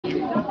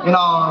in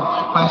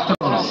our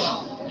festivals.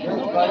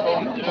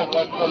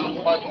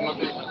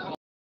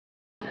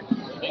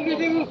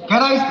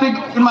 Can I speak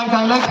in my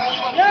dialect?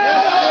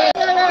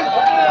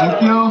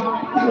 Thank you.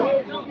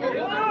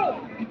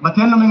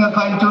 Batyan namin nga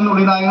kain chun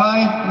uli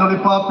naingay, uli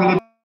pa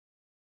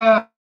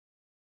Pilipinas.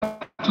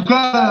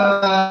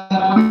 Together,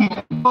 we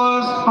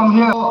first from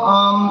here.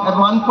 At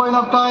one point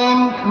of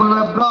time, we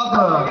were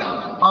brother.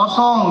 Our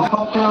song,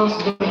 Cocktails,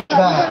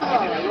 that.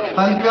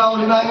 Thank you,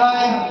 uli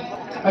naingay.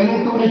 I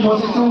need to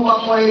posisu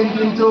akway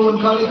pintu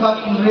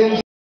kalikat range.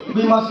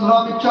 We must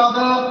love each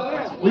other.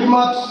 We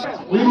must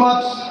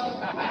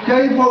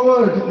carry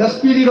forward the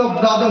spirit of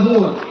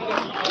brotherhood.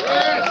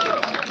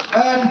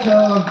 And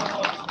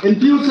in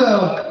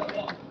future,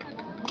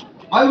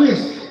 I wish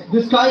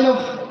this kind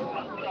of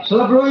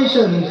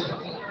celebrations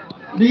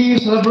be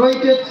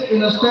celebrated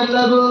in a state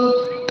level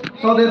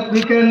so that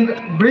we can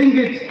bring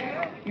it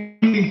to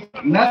the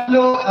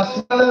national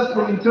as well as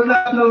the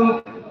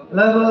international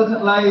levels,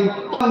 like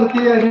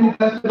the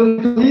festival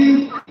to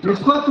me.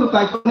 Respect to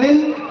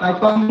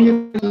Taipan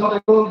is not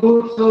a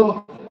good.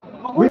 So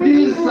with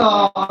this,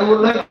 I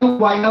would like to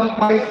wind up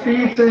my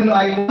speech, and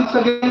I once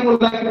again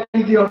would like to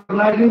thank the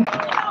organizing.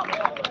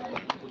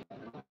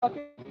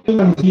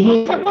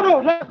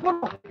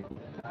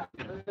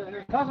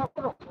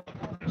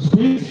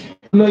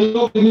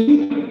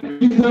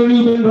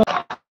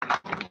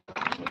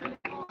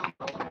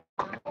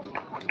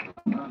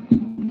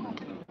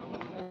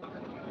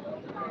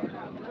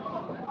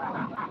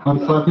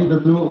 Sathi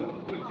datu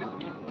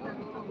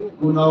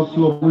UNAU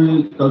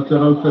SUOPUI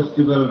Cultural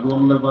Festival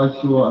ruang lebai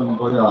suo an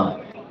boya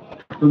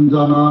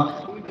tunjana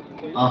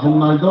ahong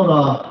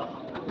naidora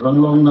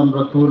ranglong nam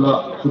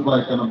rakula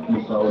supai kanam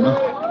musauna.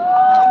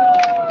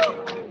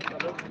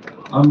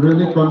 I'm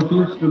really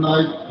confused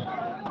tonight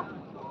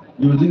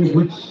using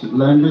which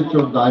language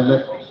or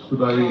dialect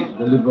should I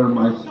deliver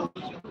my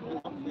speech.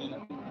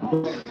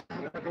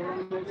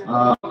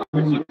 I'm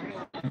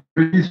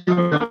pretty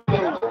sure that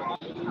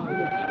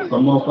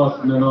some of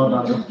us may not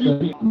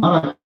understand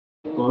Marathi,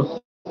 of course,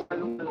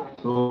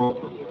 so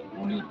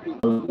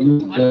I'll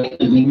use that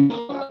in English.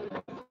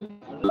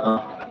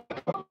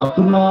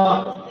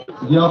 Atuna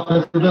dia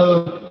festival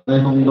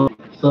dehong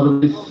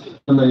service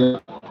naya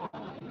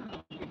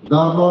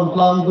darlon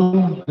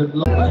langdung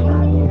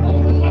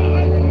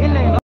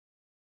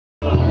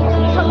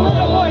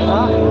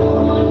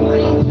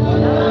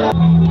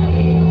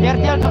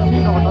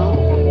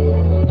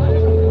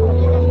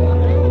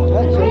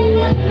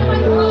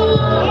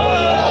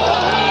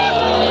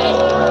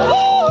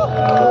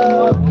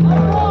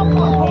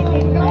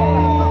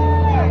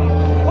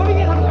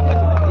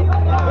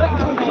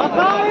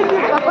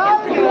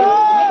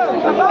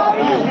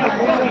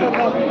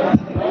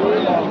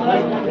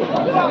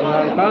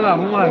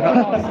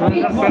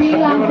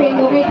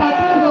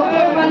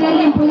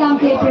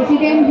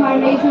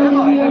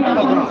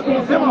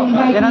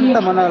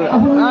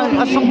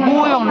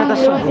Asubuyong na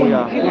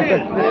tasubuya.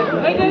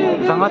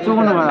 Sangat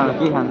sumo naman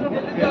lakihan.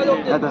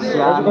 Atas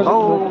yan.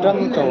 Oh.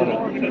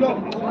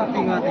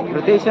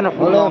 Rotation of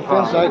unong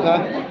ka.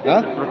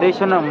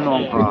 Rotation of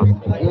unong ka.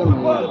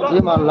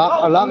 Ima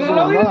alak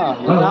sila mo.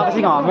 Alak kasi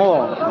nga mo.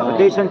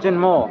 Rotation chin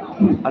mo.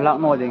 Alak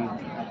mo ding.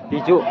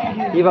 Diju.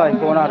 Iba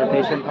ikaw na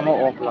rotation ka mo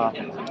off la.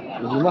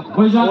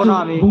 Ikaw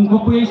na mi.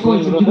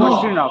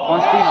 Constant na.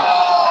 Constant na.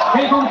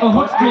 Kaya kung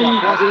host kay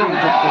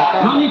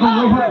nami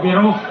kung host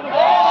biro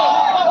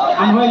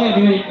ang wala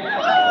di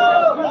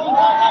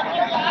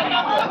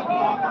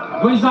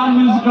Goizan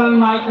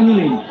musical night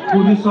anilin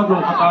kuni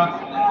sobrang kata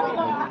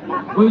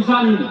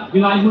Goizan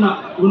bilay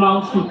muna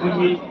UNAU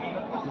SUOPUI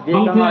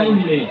ang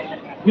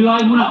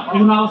bilay muna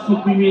UNAU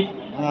SUOPUI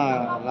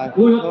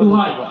uyot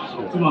tuhay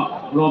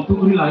cuma belum tuh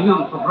bilay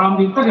yang program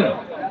din tagal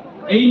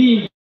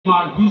ini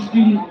mar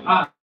hiskin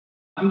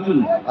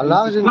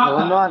Allah jin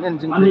kawan en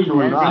jin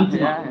kawan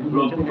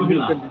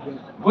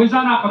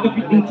Goizana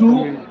patapit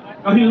inchu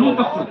kami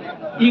lungkap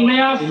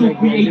Inglea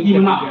SUOPUI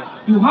 80 na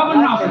tu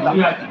haban na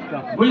SUOPUI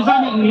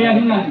Goizana Inglea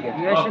hina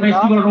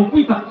festival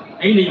rompita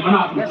ini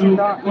mana inchu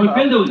koi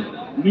pendon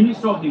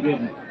Minister of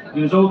Development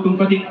yung zo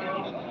tumpatik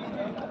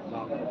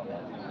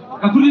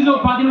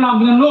kakulizo patin lang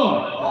dengan lo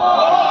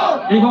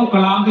kung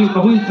kalam din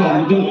kahun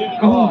chong din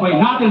kahun bay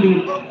natin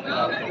din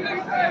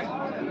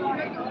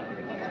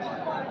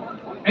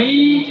ay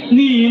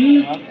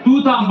nin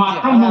tuta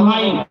matang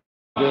mahai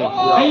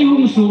ay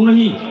hung sung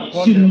nahi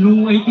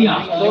sinlung ay tiya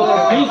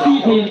ay si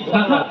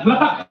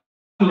latak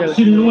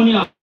sinlung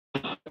niya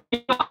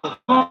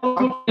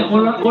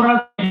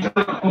oral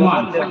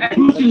kuman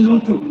tu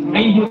sinlung tu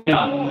ay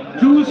hutya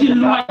tu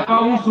sinlung ay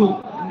kausu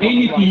ay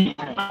niti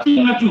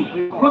singatu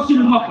ko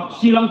sinlung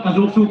silang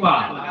kazung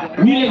suka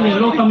mile ne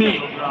lo tame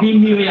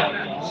bimiya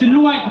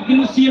sinlung ay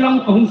kinu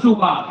silang kahung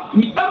suka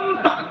mitam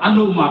tak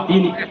anu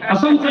matini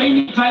asan sa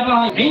ini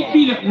kaya ay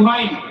pile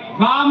kuhain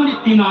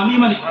Gamit tinami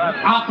mani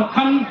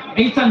atakan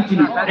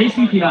chin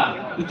suitia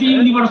uti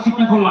university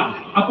koman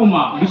apa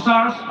ma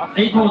research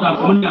koda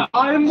komanya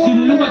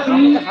siluba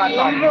chung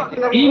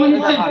iman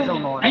chen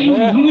ai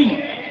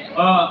nungin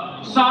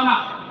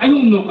sana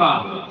ayung noka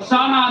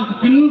sana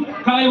pin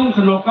kayung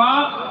kanoka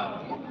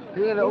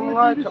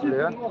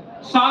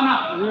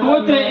sana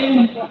tote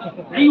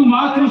ayung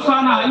matru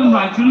sana ayung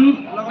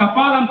rajun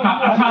kapalam ka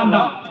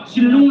athandam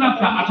silunga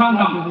ka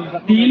athandam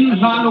tin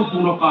lalo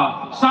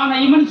punoka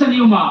sana iman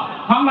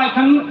saniuma hamlai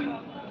kan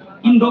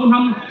Indo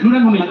nam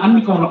lunan hamin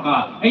anmi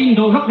koloka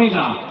Indo hak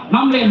rega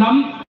namle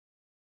nam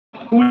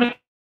ule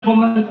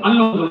koman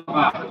anlo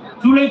loka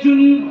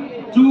sulejun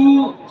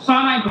ju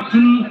sana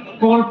ikutun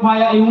kol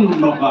paya ayung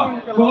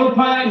loka kol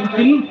paya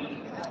ikutun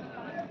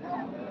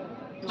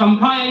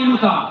campaya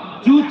iluta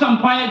ju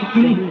campaya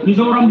ikutun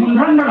Mizoram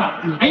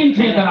bunrandara ayin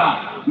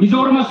cedara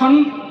Mizoram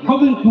asan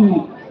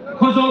kobungku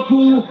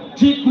kozoku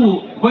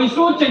ciku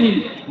waiso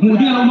cenin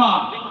mudia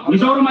loma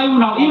Mizoram ayung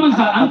nau iman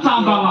sa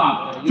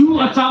ansambanga ju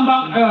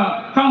achambang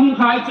kahung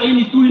kai cho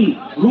ini tuin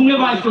rungle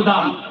bai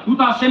sodam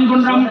tuta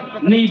senbonram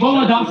nei bom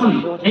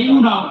damsun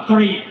ayuna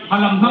sorry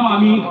halam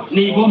namami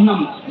nei bom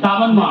nam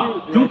dawan ma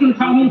jutun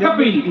kahung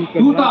kapin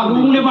tuta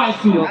rungle bai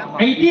su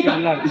ai tika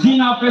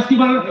zina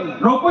festival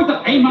ropoi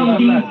tak ai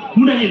mangding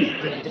mudahin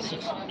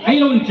ai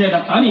lo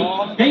ceda tani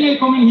kai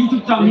komin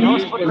hitu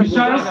chamni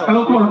research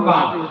kalau kolka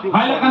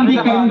hailakan di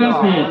karungas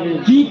ne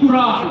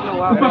jipura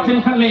upasen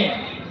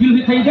khale Kil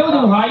hitai jauh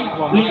jauh hai,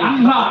 le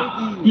angha,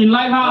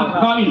 kilai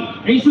ha kami,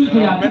 isu itu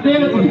ya,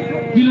 kita pun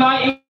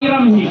kilai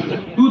iram hi,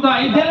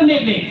 tuta idel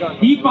nele,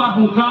 ipa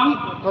bukang,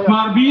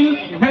 marbil,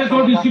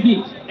 resort di sini,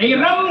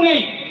 iram nge,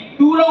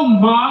 tulau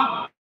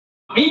ma,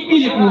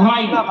 ipi le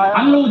puhai,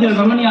 anlo del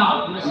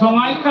ramania,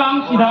 songai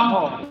kang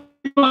idam,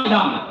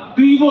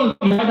 tuibol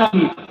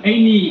idam,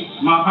 ini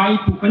makai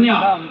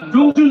pukanya,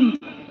 jungsun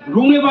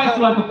runge bai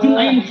suatu kun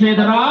ain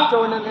cedera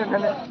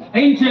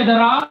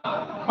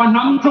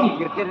panam trong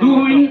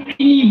duin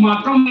ini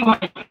matram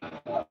bai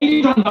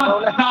ini trong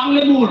tang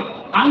lebur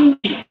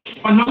andi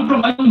panam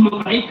trong ain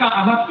mereka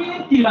ada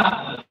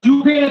tila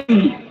juga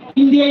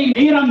India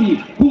ini rami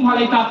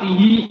kumhalai tapi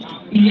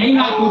ini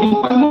enggak itu di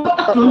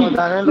permukaan ini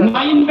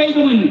main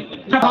beidun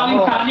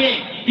cabalin kane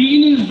di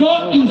ini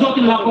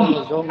zotin lakum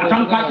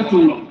akan kaki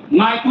cuma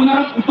ngai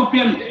punar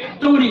utopian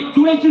sorry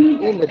sulejun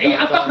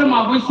atak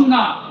ramah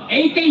suna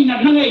kay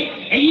nangai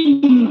kay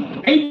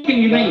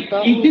ngai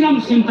itinam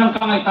sintang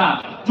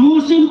kangaita chu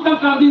sintang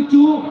kadi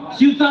chu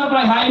siltar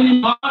bai hai ni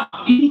ma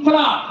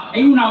infra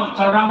UNAU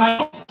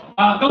saramai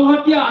kau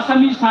hatia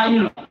asami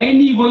sain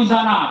ini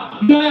boizana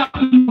daya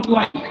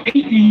tuai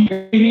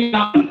ini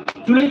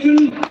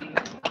sulejun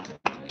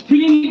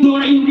feeling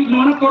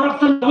nona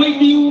corruption way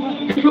tiu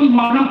kung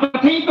manam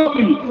pathai ko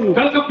pin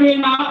kal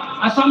kapena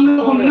asam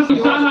lo kung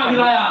nasana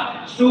hilaya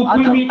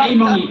SUOPUI mi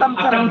mangi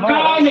atang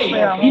kale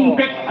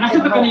impact nasa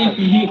takani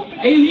pihi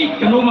eli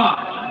kanoma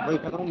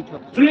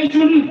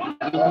sulejun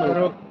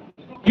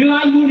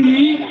hilay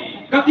muni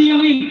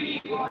katiyangin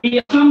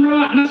asam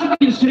lo nasa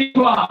takani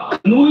sriwa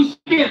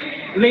noisket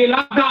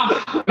lelada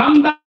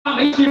gamda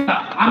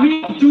isita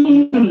ami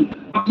jun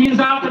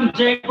kinzatan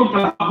check ko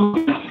prabu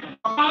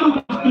baru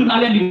pasti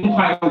kalian di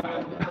muka itu.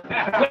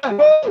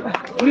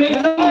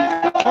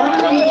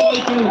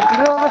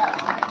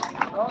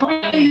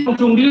 Orang itu, kau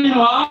ujung dengan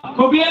lo,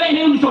 kau biar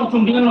ini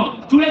ujung dengan lo.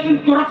 Sudah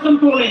itu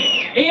corruption boleh.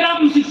 Era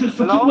bisnis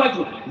sesuatu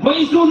itu,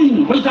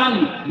 boisunin,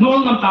 boisan,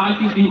 nol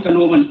ngamtai di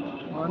kanoman.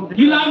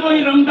 Gila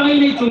boy ramtai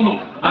ini cuma.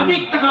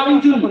 Adik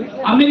takawin cuma.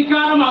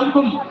 Amerika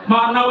ramaukum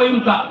marnawai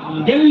unta.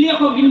 Delhi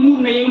aku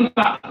ilmu nai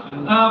unta.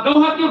 Kau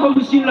hati kau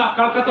bisila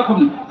Calcutta kau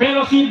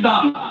fellowship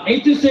dam.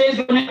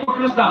 HSS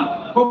networks dam.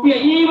 Kau pia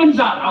even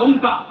zat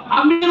unta.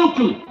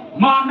 Amerika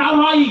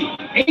marnawai.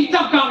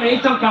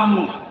 Ecak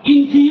kamu.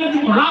 Intinya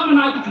tu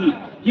ramana itu.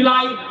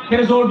 Gilai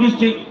Resort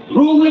District.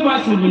 Rung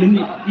lepas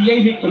ini. Dia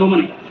ini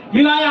kanoman.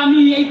 Gilai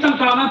ami ecak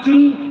kamu cun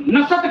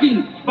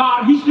nasatakin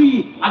bar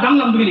history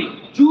adang lambili.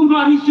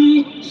 Cuma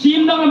risi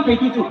sim dalam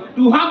petu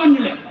Tuhan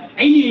menilai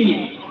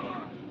ini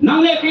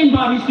nangle kain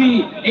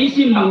barisi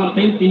sim dalam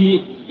petu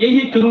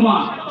ini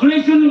keruma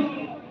solution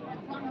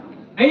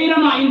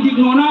rama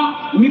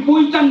indignona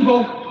mipuican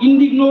go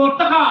indigno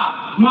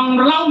taka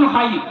manglau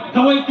nahai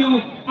kawai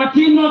tu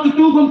patino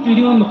tu kom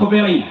tidingon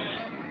koberai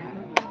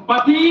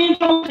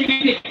patino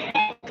tigit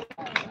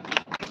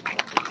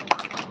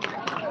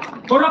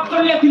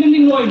corruption ya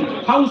tilinding loin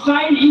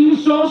hausain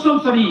inso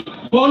sari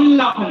bolin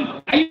lakum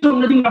ay so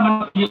nading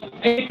naman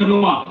ay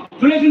keruma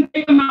solution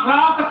take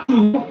makaka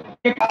tu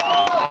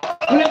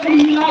solution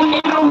hilay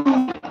araw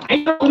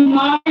ay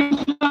umay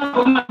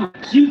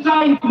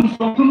silsain kung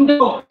so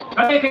kundo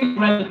kaya kay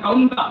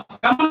kaunda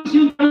kamang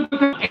silsain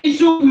ay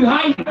so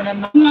behind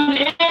na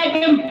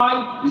egem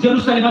pai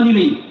Jerusalem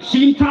nilay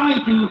silsain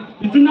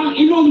itu nang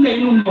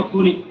inum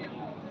bakuni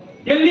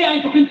Delhi ay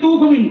pintu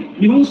kumin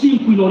nihong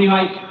SUOPUI lo ni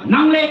ay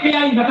nang leke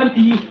ay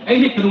nakanti ay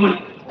ni keruman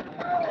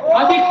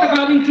adik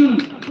takalin cun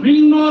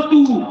ringno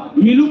tu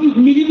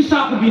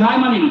milibisa ko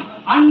bihay manin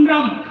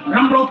andram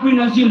ramropui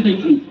na sim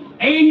takin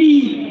ay ni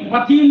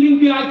patin ling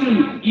bihay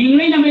cun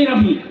ingay na may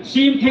rami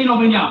sim tay no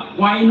banya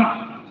why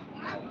not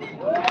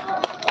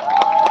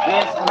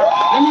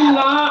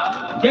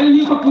Inilah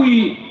Delhi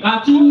pakui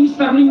Chief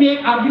Minister ni mek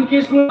Arvind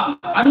Kejriwal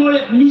anu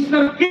le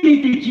Minister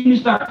kini Chief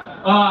Minister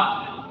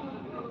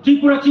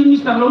Tripura Chief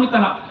Minister lo ni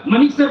tala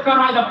manik sarkar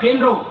ada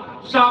pendro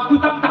sa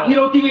kutak tak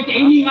niroti ke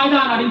ini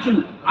ngada na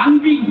rinsun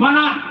anbi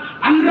mana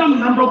anram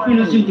ramro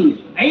pinasintu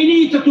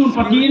ini catun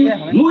patin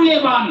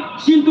muleban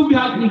sintu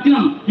bihat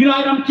intinam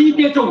hilairam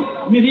cite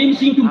cho mirim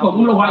sintu ko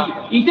mulawai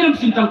intinam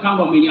sintang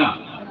kawa menya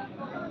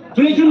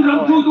Tulejun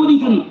rampu tu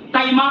dingkun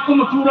taima ko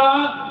matura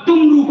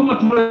tumru ko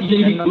matura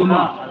jadi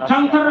kuma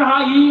changtar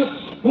hai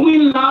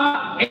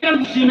humilla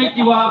ekam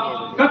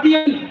simetiwa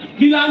katian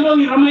hilano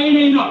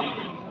ramaine no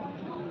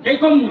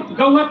ekom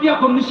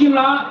gawhatia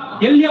komisila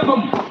Delia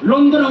kom,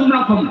 London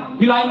umrang kom,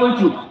 hilai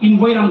loicu, in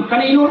boiram,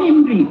 kana inori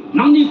imring,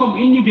 nangni kom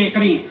inni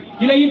bekari,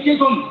 hilai inte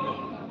kom,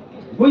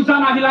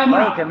 boisana hilai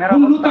mara,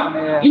 unlutak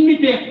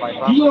inni pek,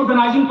 di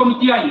organizing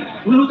committee ai,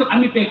 unlutak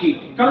anmi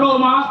peki, kalau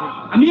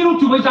ma, amiru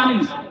tu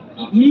boisanin,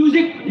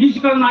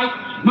 musical night,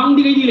 mang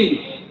di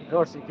gini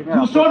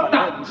tu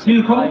sorta,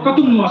 hilkom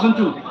katum nuasan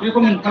tu,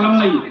 ekom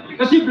kalam lain,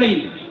 kasih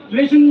lain,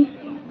 relation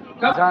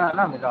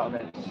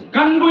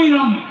kan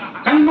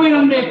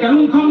boiram le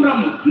kalung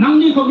khamram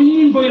nangni ko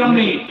binin boiram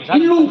le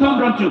inlung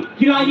khamram chu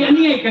hilai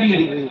ani ai kari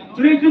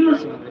tulejun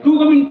tu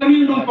ko min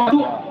kari dong pa tu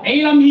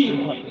ailam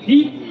hi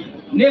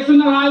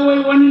national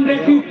highway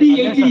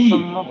 150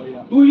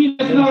 tu hi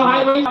national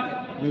highway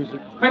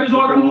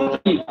Perizol Ramu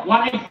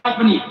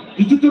 185 ni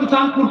dicutur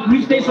campur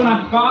police station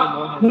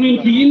ka kuning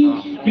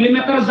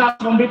kilometer za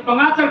sombrit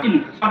pengacar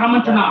kin para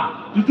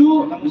mencena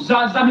itu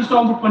za di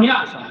sombrit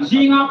pania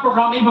zinga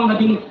program ibang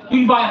nading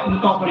ibaya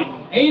untuk pare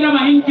eira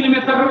mahin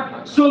kilometer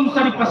som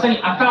sari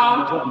pasai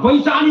aka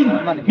boisanin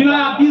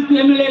bila biltu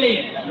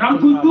MLA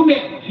ramku tume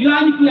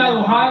bila ni piayo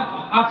ha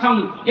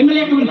akang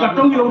MLA kun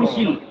katong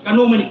bilosin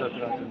kanomani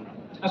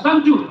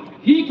asamju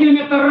hi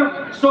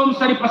kilometer som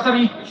sari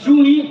pasari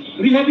sungi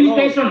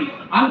rehabilitation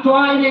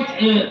antwa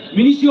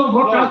Ministry of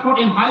Road Transport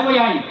and Highway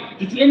ai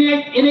tu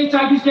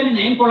NHIDCL in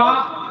Angola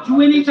tu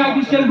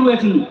NHIDCL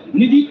duesun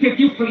Nidhi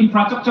Creative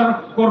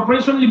Infrastructure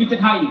Corporation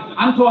Limited hai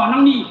antwa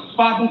nangni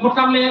pa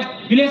pungkotang le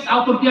village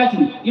authority ai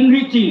in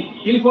richi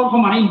telephone ko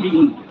manain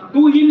bingun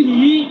tu hin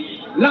hi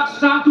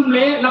laksa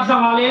tumle laksa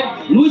ngale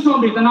nui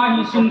som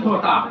betana hi sin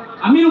kota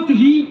aminu tu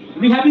hi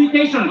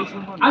rehabilitation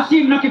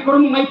asim na ke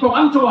kormo ngai po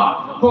anchoa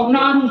po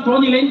na nu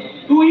toni len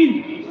tu hin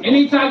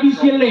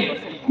NHIDCL le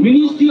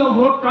Ministry of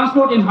Road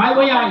Transport and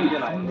Highway ai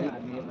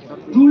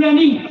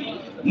rulening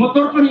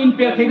motor pan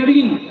imper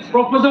tegering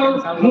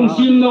proposal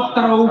mungsim nok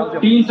tarau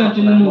tin sa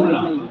chinmula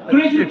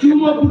treasure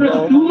chumo pura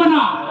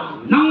tumana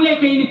nangle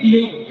kay ni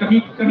tiye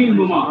kabi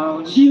luma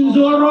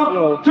sinzoro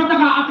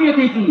chataka apya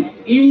tetu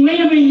ingle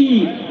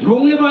ni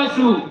rongle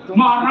basu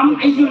maram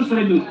aisul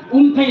sredu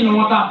thai no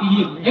mata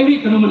pi every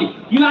kanomani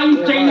ilai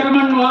china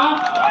manwa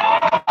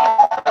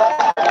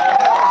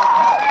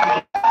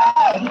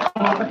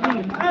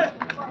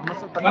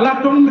kalau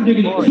tong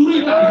menjadi zuri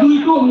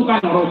itu muka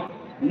orang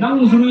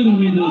nang zuri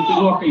ini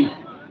tu kai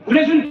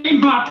relation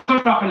timba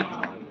terpakai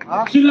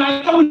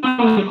silai tahun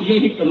yang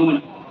dia hidup kenuman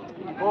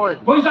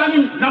boy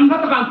zaman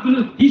rambat kan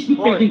tu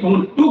dispute packing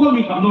kamu tu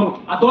kami kamno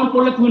adon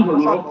pola tuin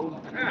bono non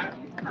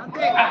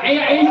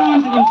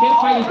yang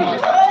terpakai itu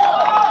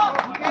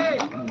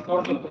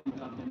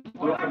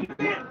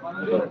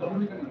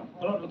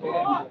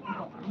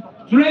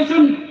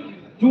relation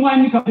cuma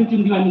ini kapten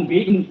dengan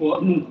being for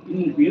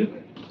bil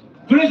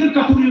Tulisan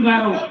katulil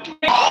ngaro.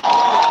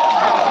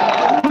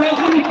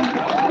 Tulisan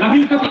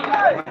labil kati.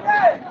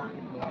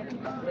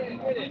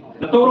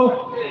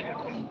 Natoro.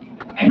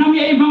 Enam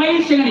ya mga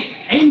iseng ni.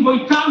 Ein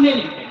boy kam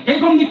ni.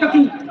 Kay kong di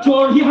katun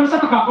chol hi harsa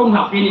takakong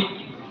hapini.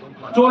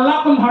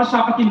 Chola kong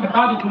harsa katin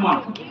kata di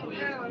kuman.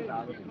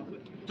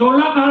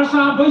 Chola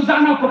harsa boy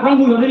zana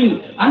program mo rin.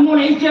 Ano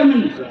na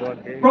chairman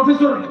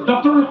Professor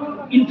Dr.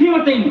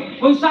 Intimatin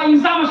boy sa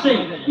exam se,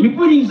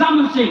 mipuning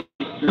exam se.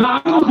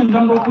 Lalu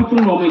dengan roh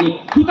ini,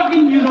 kita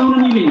kini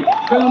orang ini,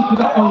 kalau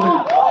kita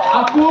tahu,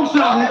 aku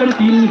sah akan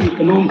ini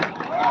kenum.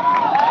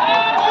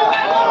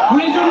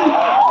 Kemudian,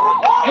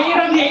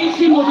 era dia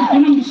isi mau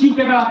kenum isi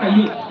pera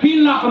kayu,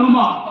 pilih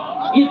kenuma.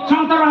 Itu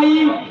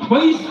cantarai,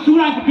 bayi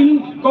sunai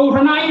kin kau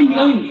ranai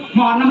bilang,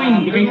 mana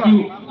main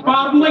begitu,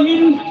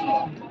 parbuain,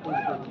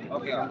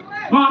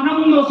 mana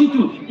mau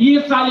situ,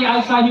 ia sali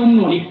asal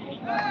umuri,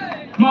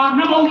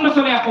 mana mau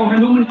masalah kau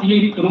renungan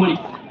jadi kenumani.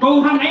 Kau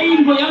orang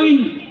lain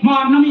boyawin,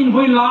 marnamin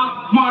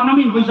boyla,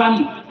 marnamin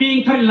boyzani,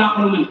 pingkari la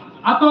kaluman.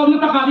 Atau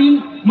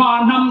metakarin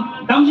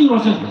marnam damjing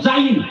roses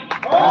zain.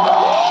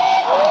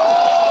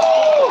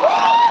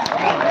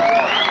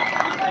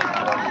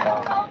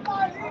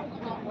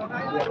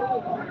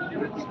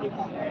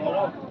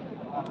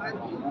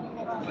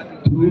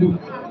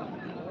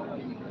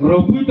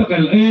 Robui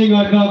takal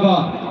ngadaga,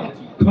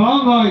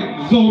 kangai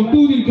zon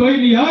tu din kau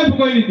ini ay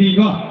bukan ini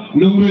tiga,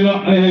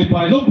 lumrila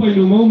pilot pay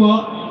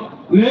lumoma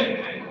le.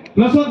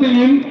 Plaza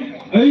tenim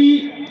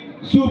ay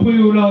SUOPUI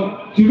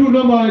ulang ciru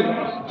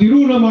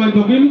nama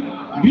tokin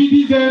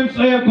BDZs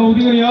ay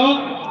coding niya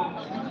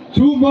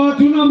cuma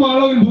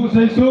malau info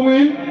saya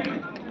songin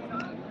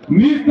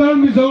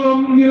Mr.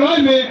 Mizoram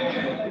nilai me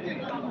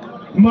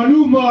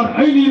manumar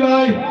ay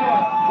nilai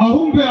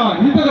ahum pea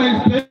kita lain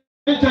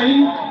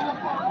chain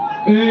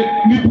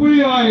mi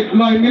pui ai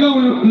lai mi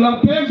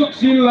lang pek jok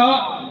sin la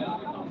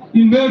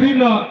in berin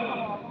la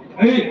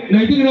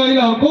nei tin ngai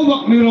la ko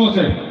bak mi ro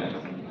se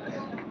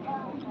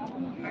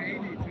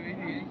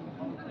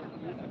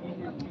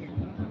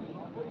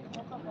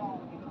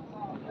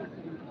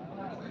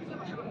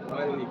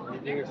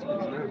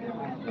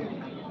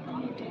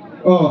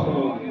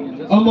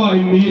ama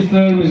in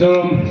minister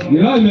Mizoram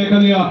nilai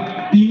mekania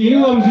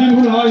ingam sin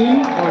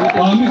hulain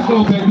amis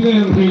ko pekde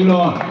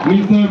hilo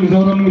minister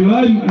Mizoram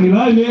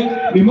nilai me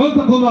bimal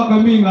ta koma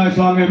kami ngai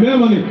sange me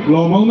mani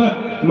lo mau me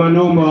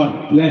manoma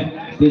le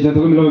desa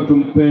to mi lo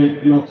tumpe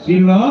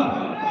noksila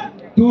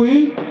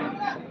tuin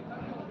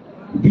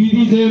BD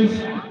James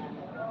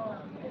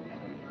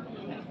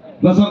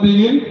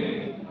lasatingin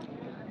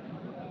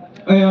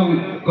ayam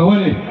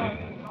kawani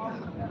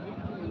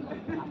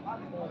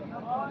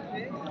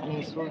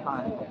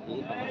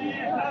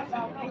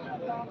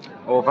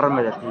over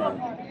में रहती है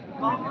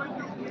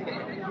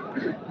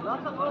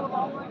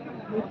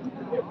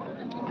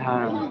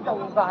हाँ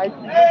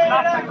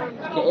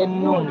cái em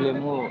nung lên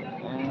mua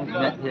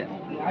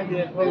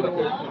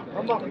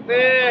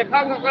네,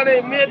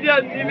 한국간에 메디아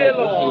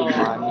니벨로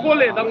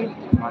콜레 당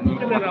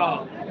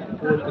이제라.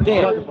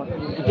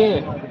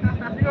 이게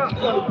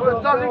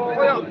짜증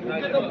거야.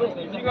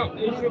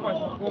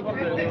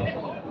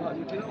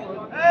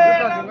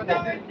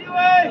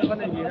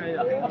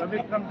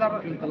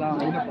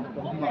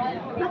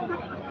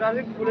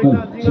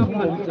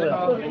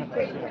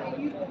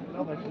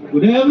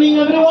 Good evening,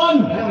 everyone.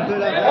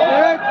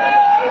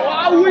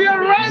 Wow, we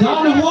are ready.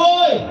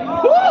 Zanhoy.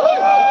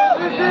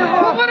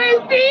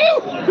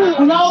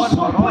 Now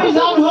SUOPUI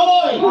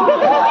Zanhoy.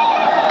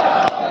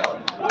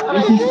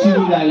 This is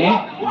Chirudale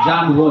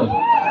Zanhoy.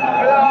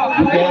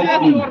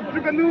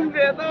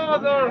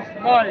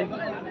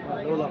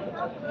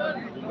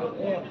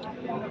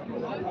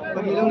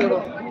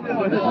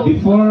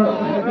 Before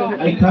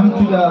I come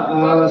to the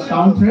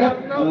soundtrack,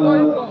 I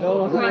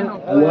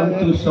want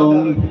to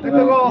sing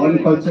one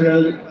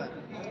cultural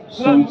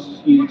song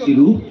in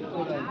Chiru.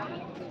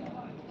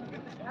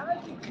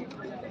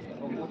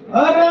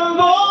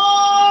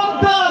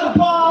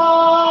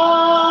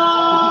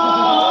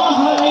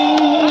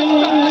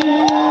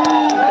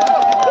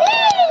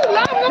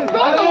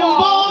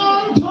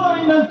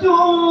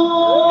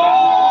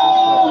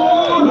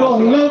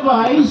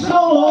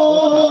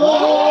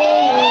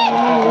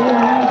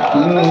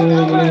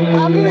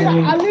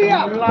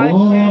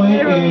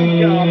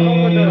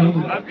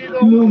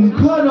 Lung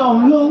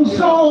khadong lung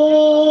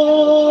song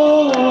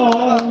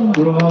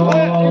bro.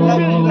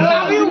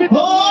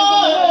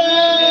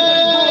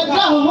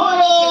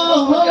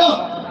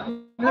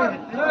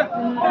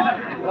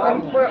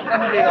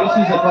 This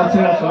is a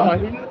cultural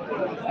song,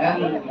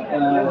 and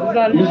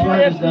this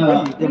one is the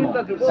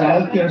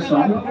child care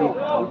song.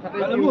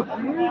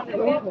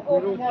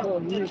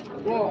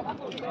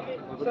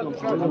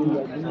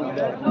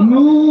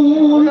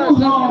 Noon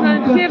hong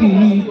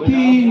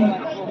katiti,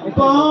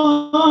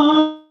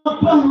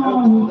 papa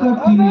hong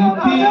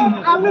katiti,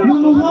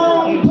 noon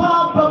hong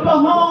papa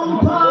hong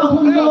pa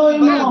hundoy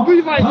mo,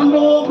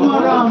 handog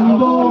marang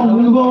bong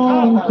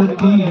bong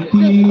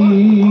katiti.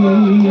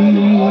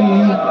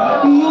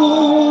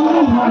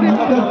 Noon hong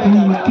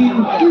katiti,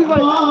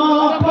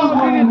 papa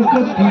hong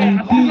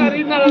katiti,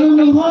 noon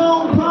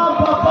hong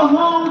papa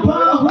hong pa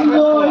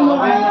hundoy mo,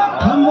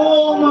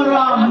 handog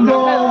marang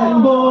bong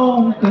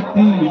bong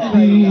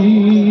katiti.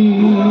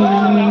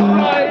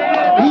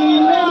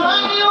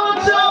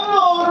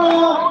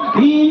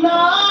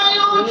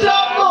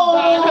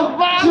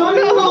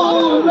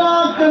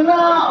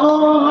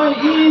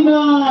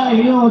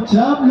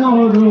 Chap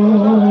noro,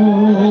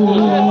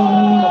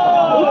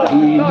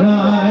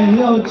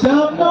 inayo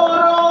chap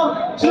noro,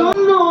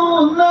 chunu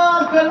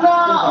nakana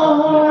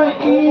oy,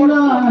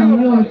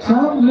 inayo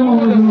chap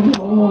noro.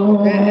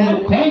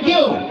 Thank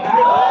you.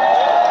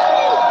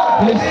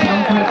 Please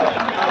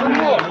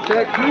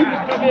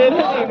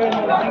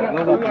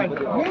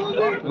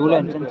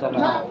bulan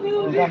rencana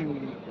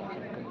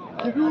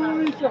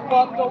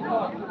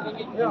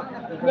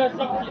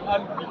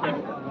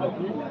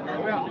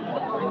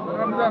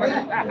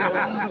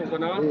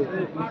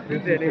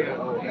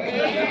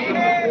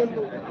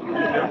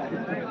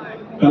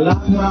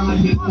Kalangwang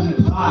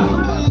hikumpay.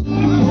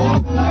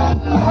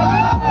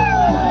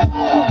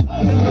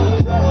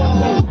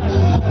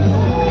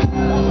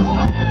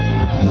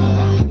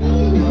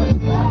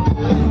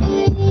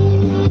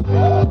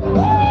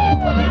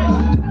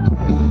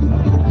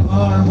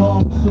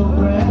 Arbong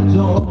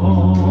sobredo,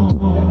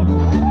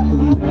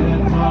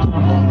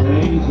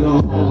 rezo,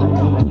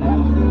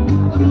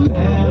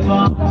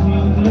 leva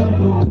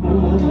tinglu,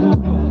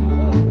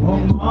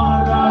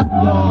 omaran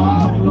lo,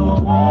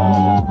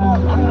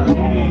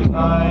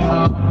 ikaya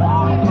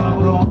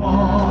makabro,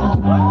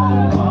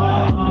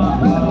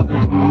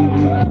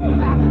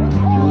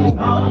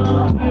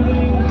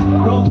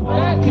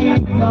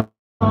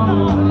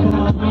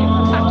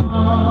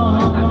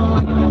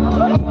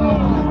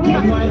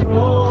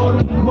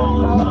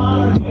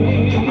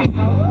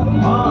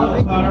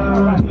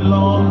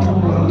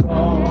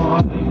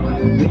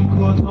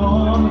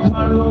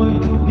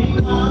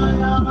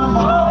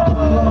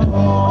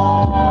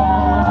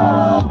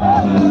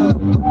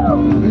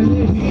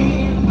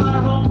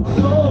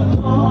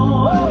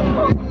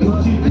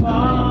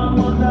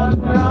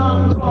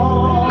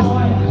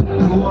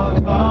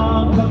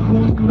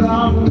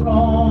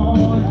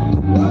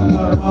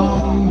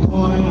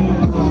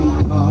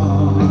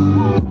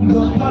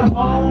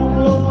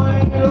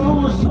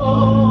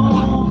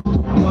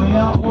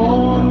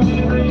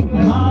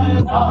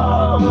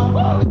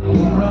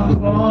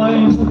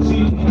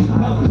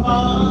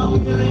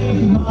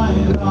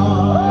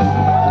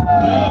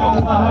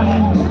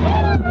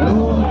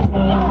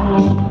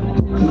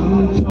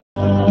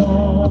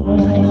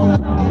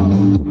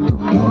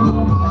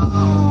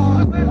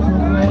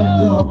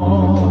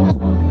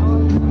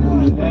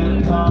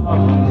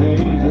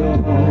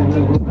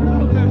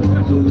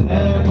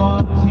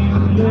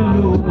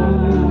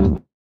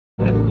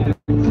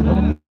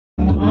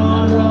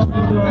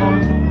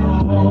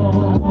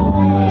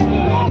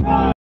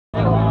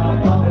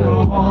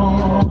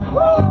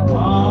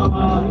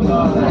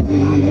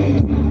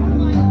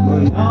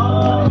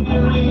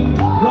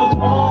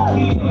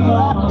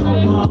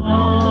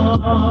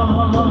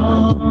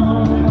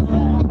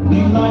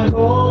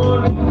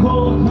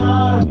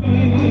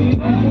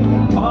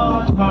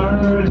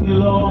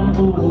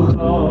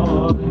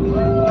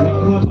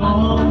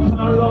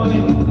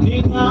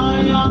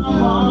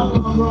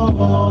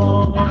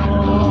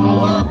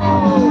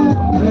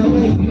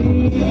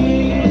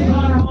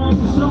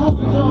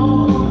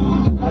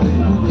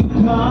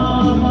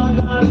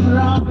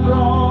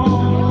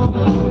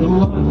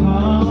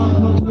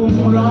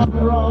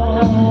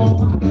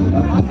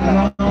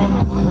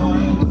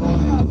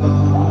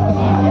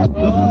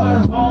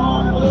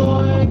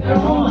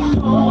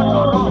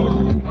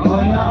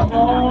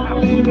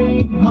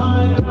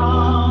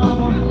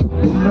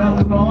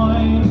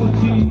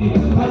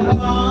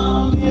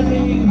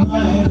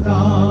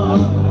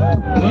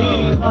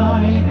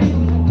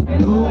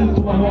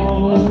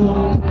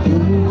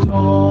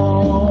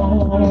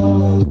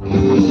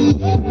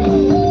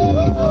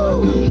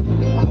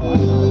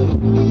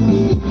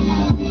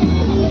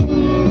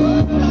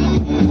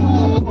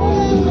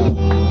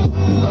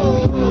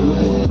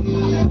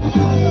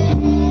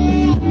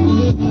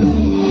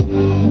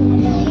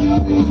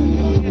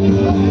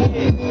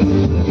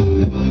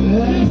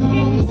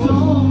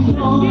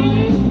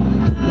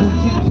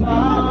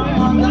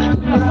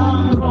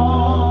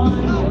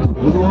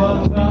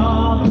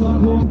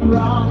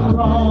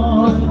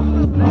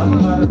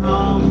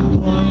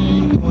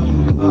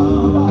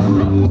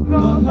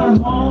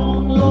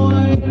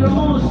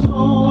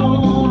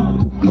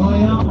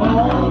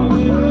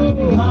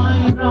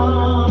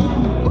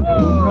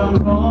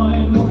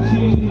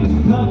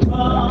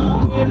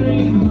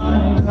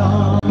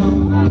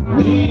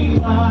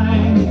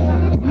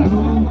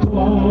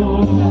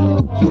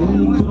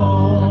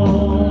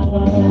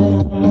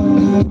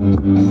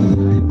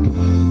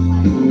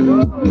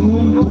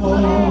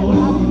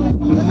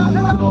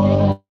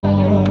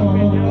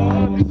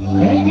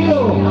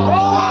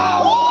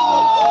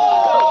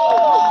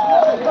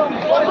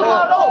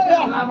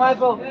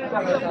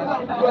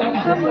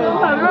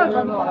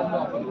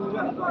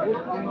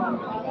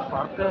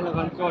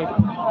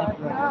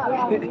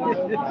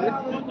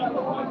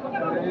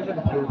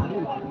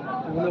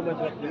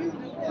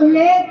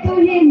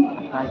 Uletuhin.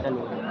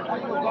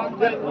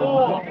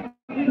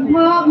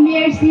 Bob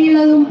Mercy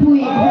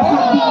SUOPUI.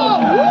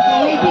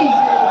 Ladies.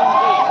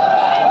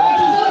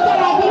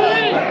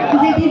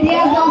 Vous êtes aidés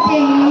à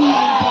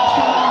danser.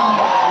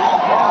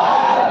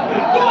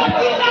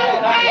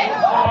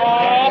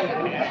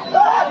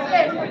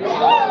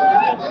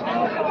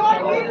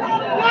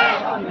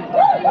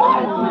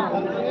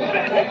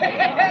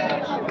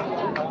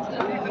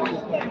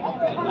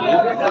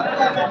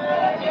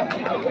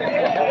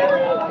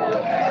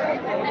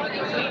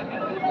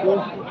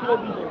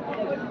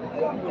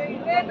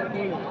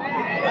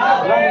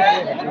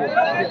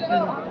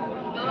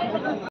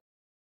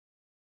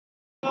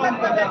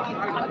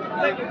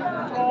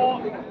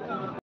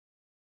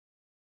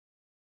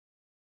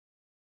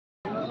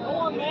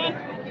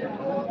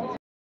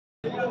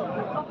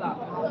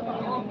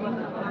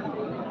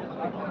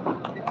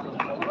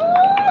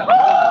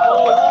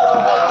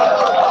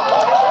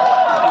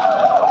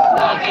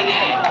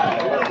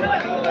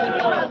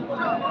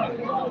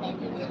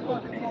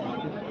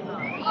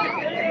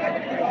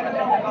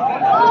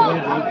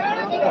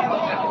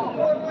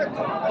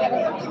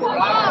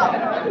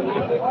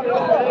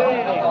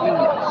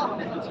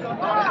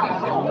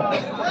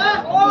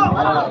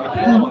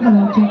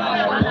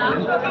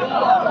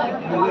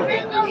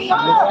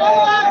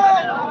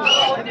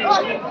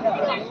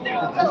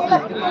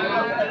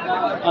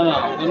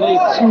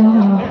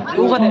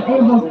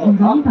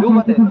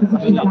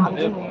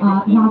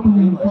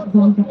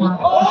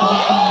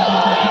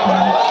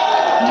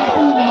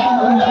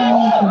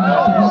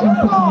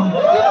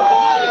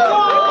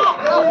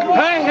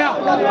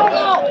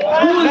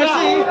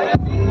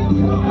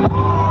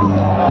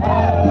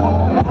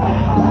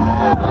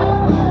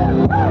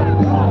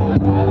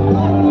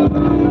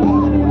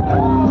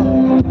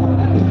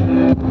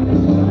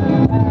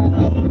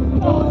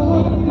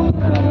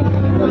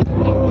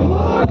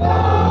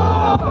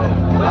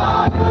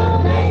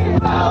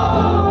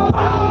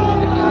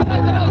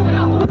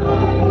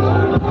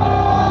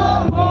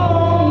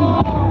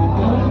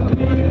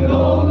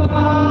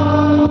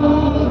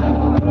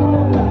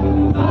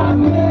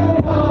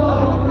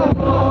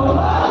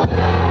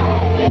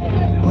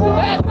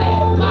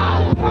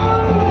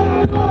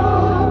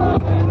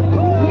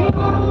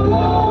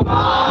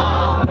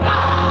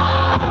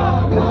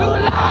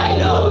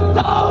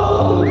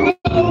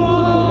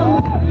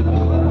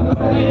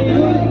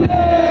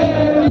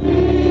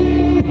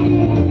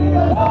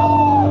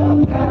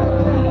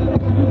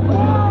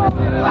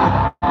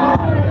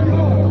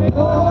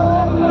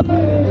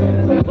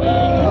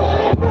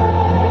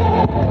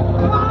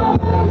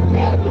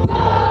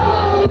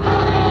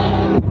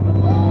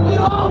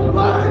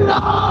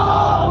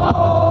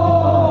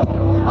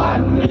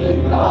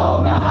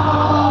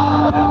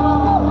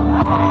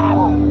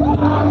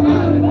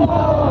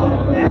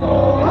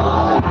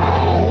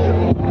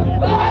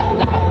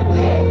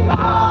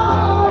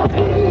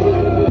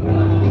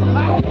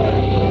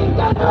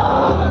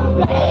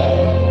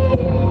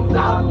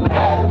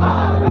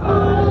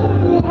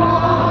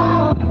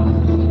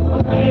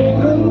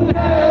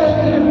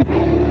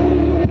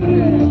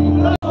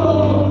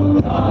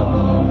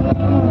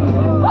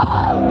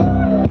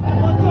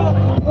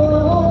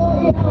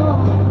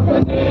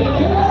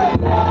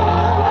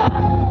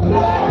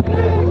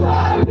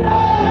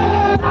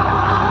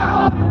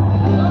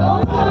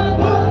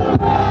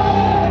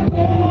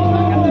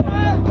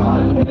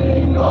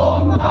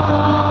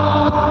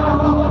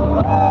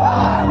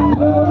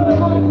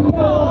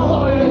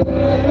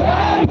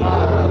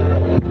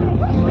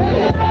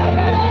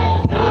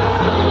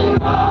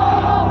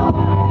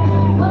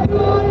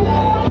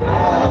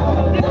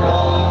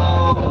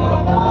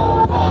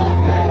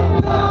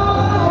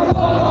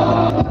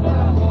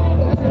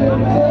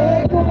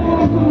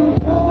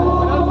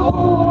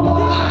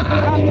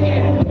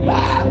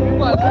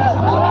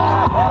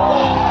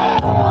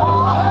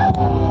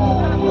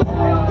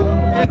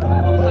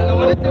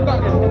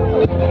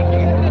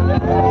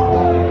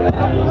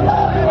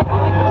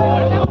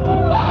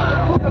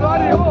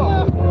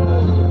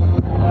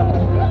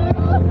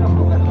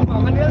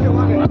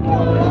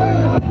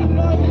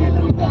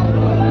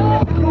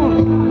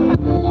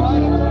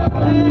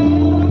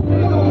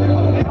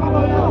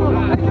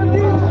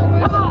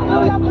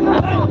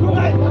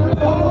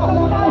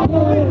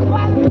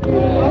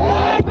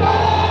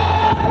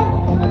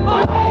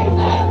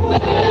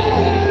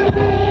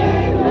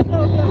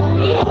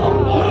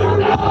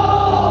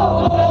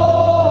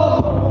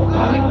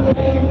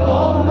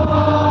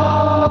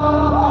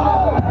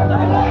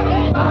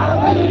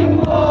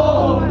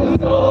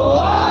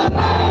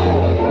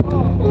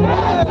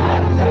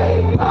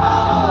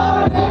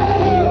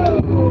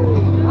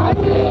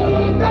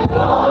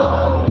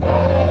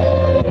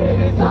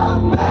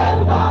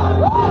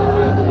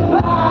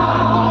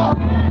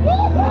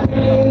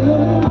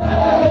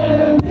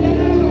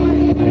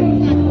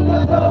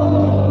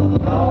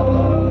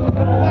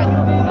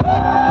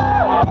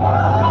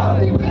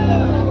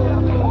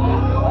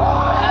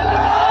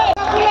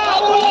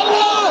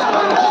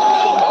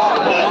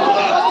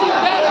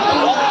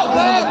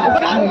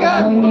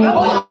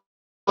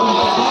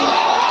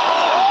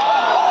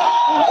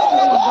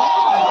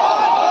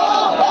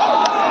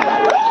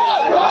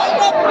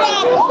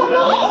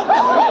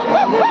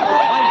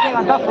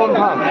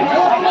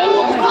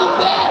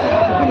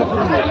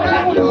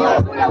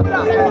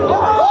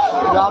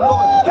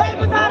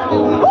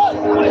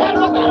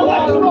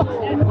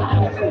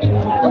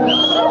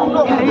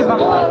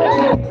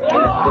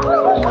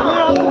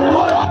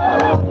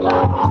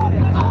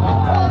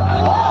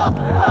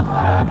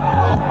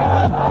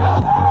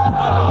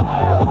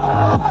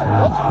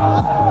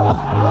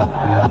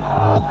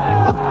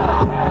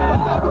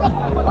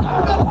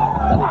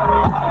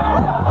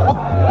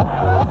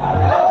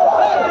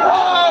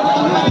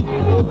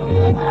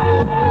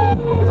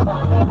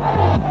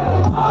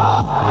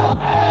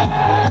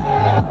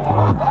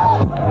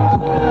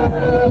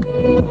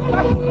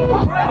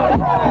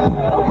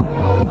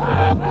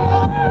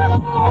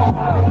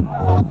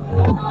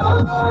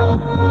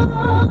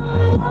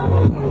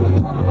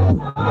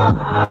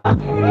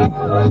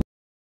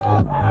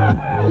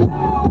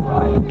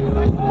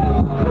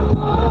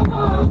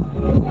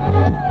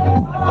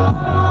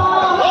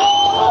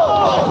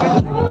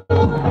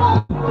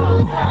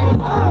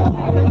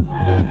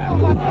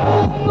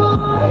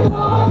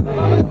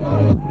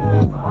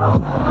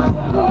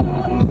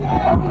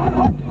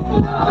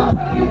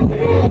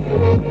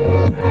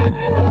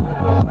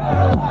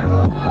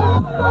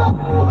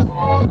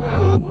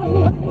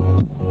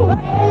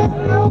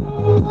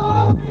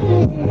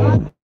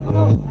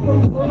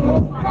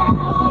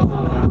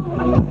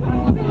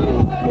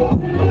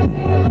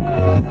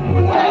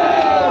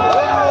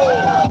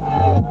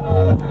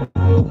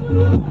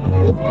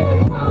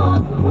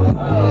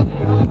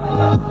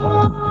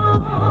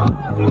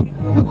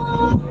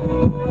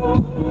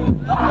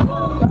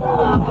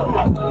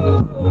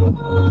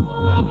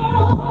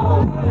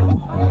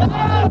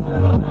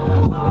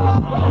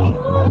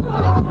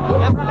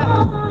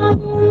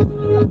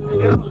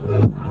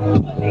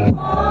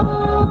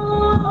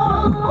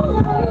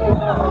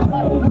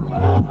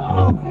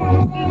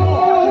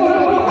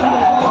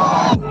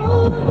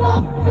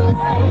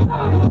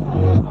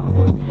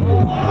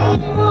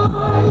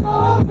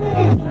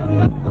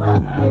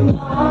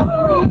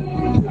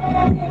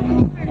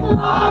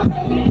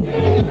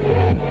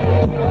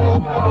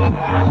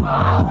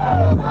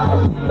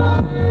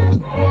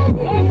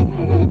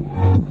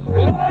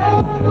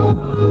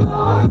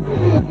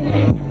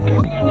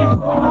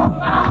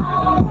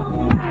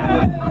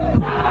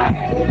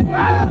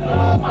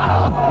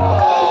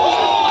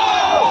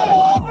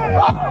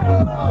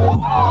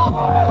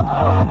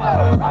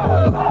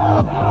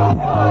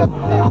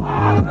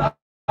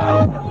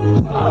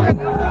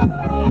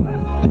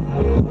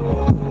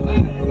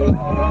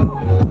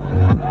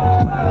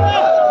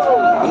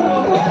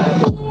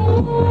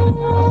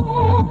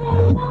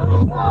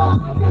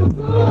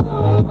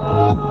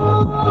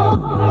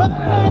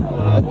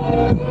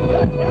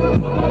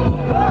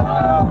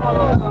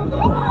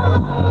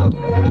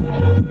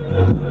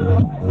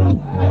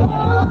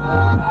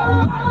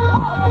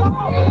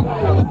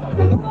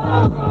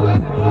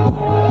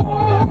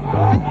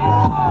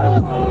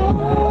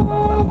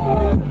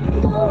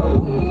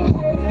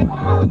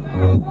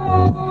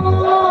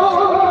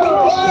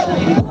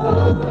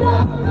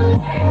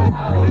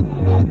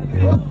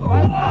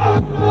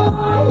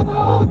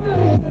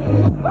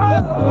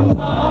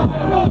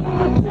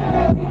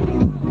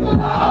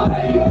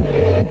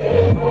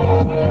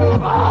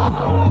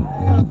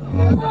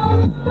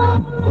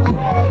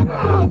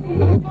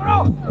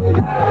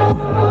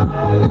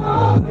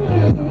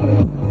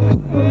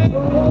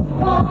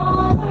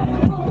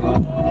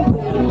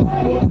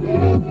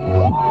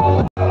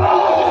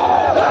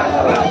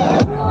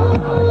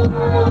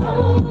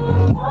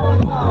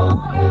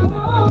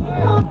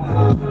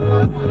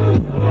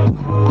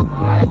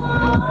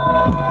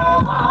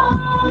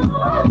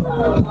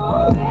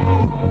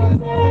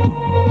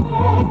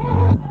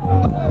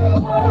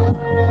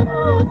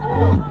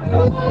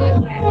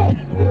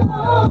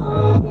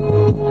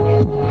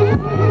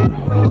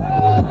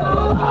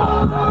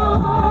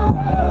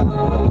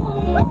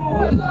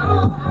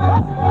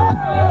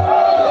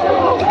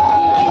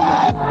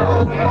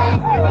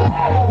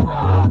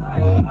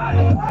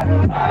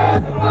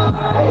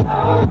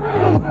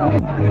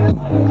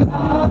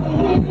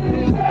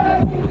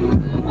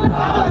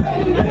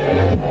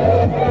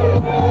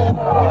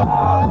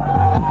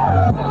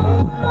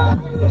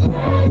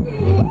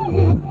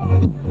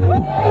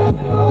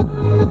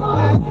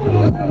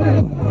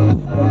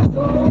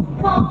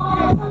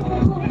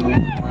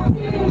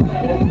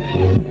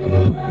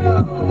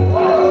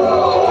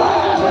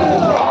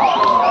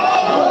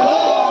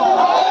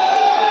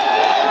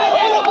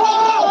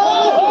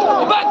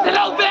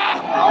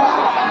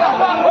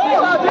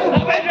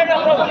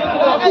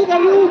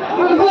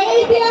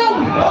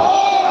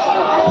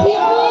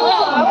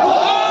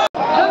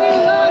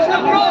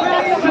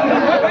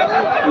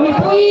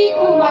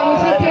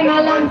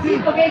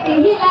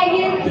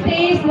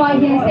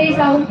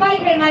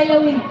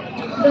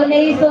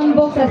 Donation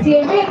box sa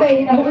sirve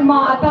kay na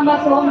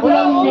umaatama so ang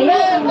bulang na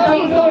yan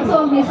say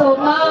so mi so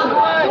na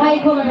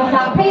ay ko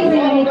masapay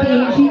sila ni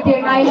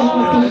Peter na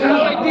yung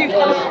sirve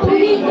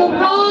tuloy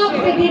tumok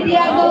si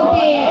Didia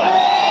Zote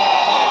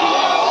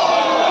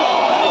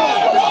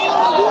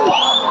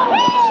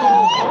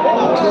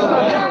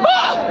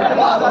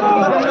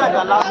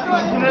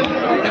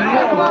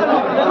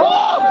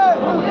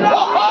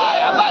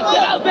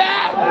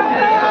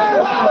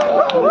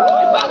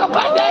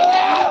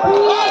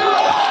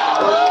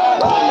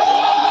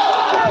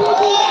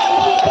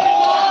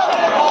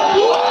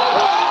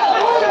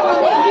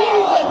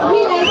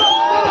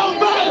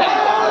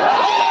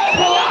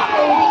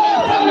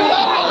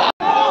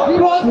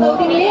boss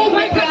loading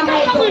link kaya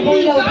may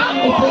SUOPUI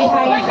loading ito'y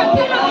high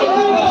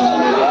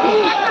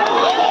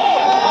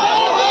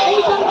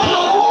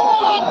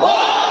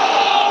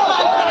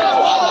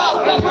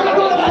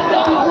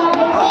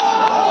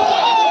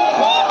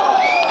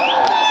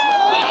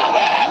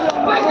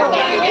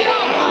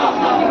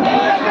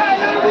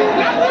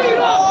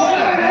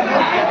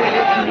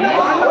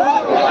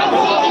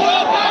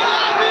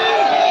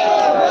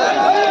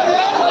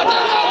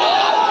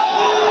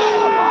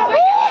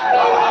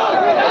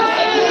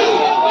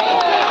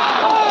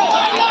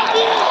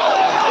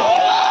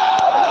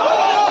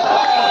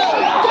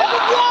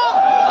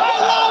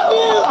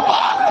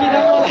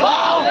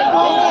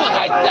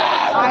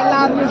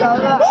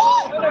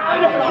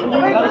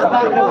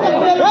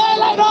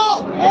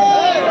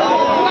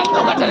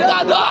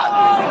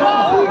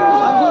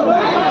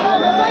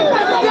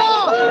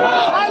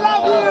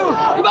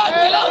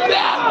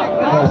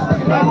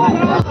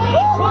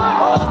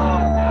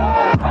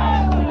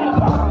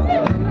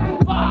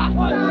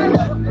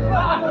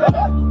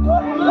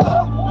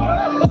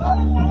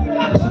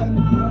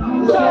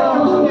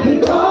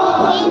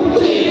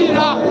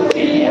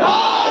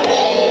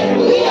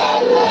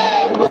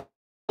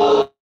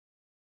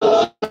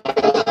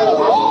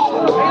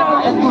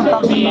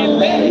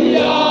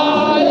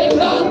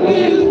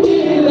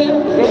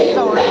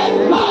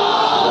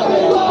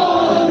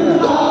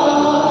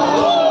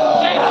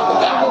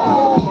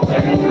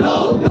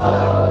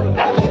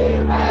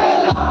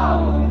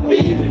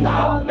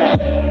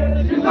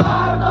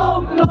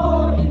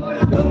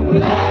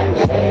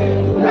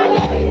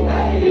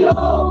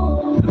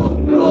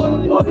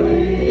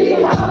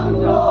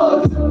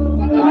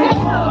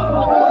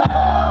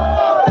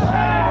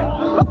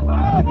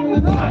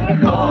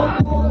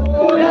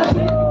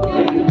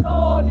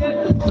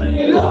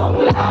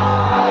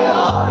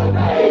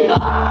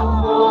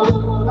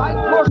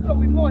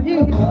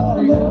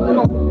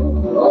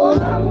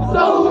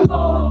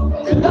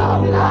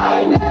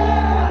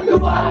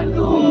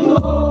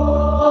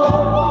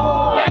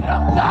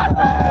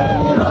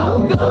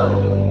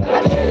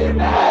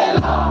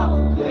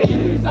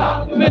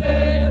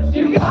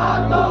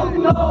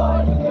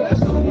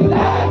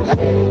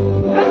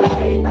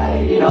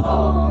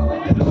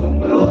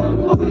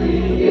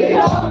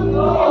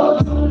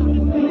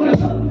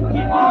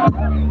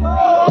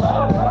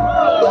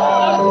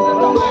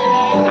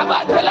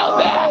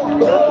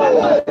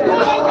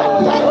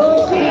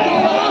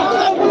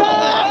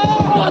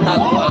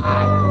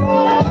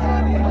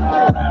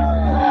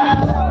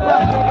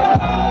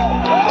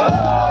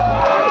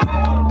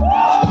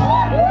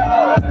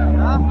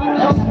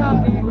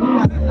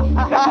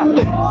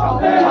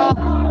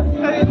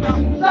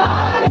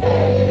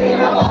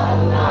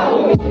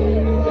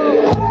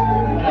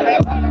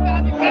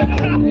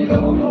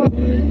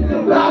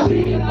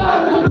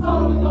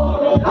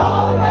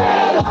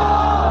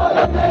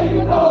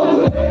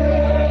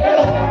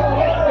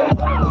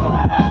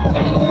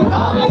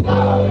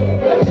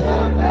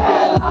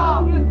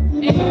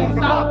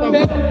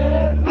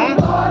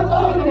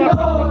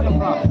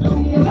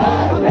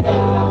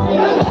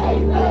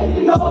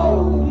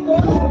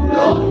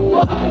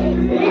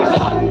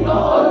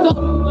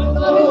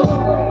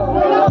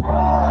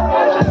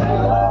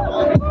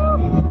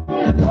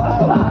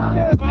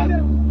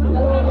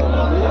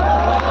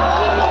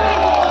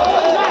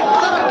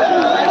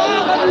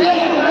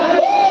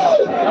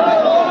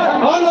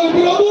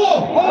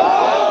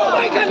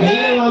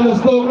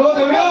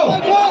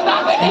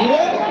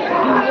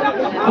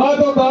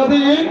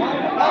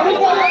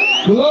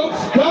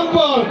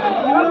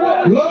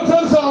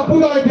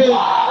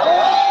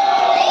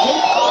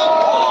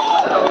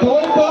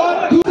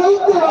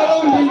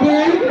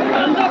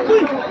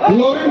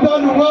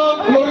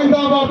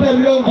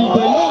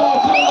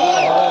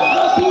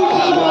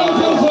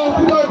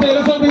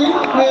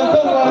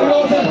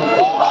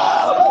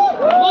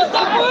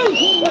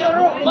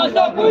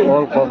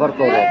all cover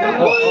to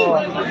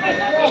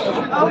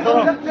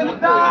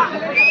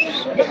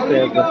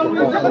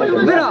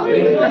Mira,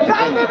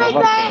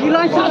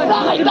 ilan siya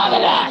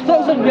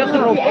sa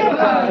metro.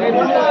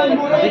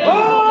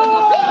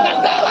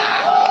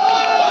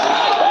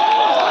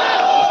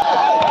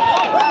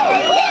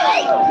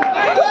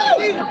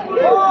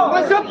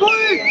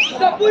 SUOPUI!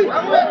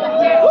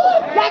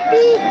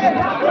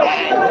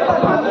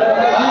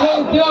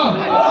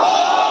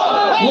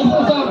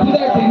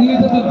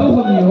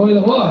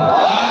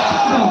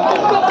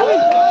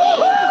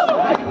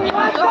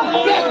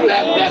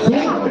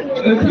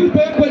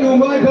 Feedback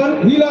penumai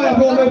kan hila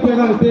apa orang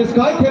pengen tes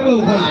kai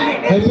kelo kan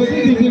hepati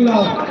di tim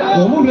lah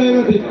kamu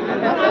lagi ti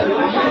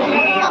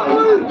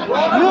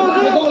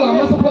itu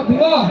lama sempat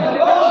tinggal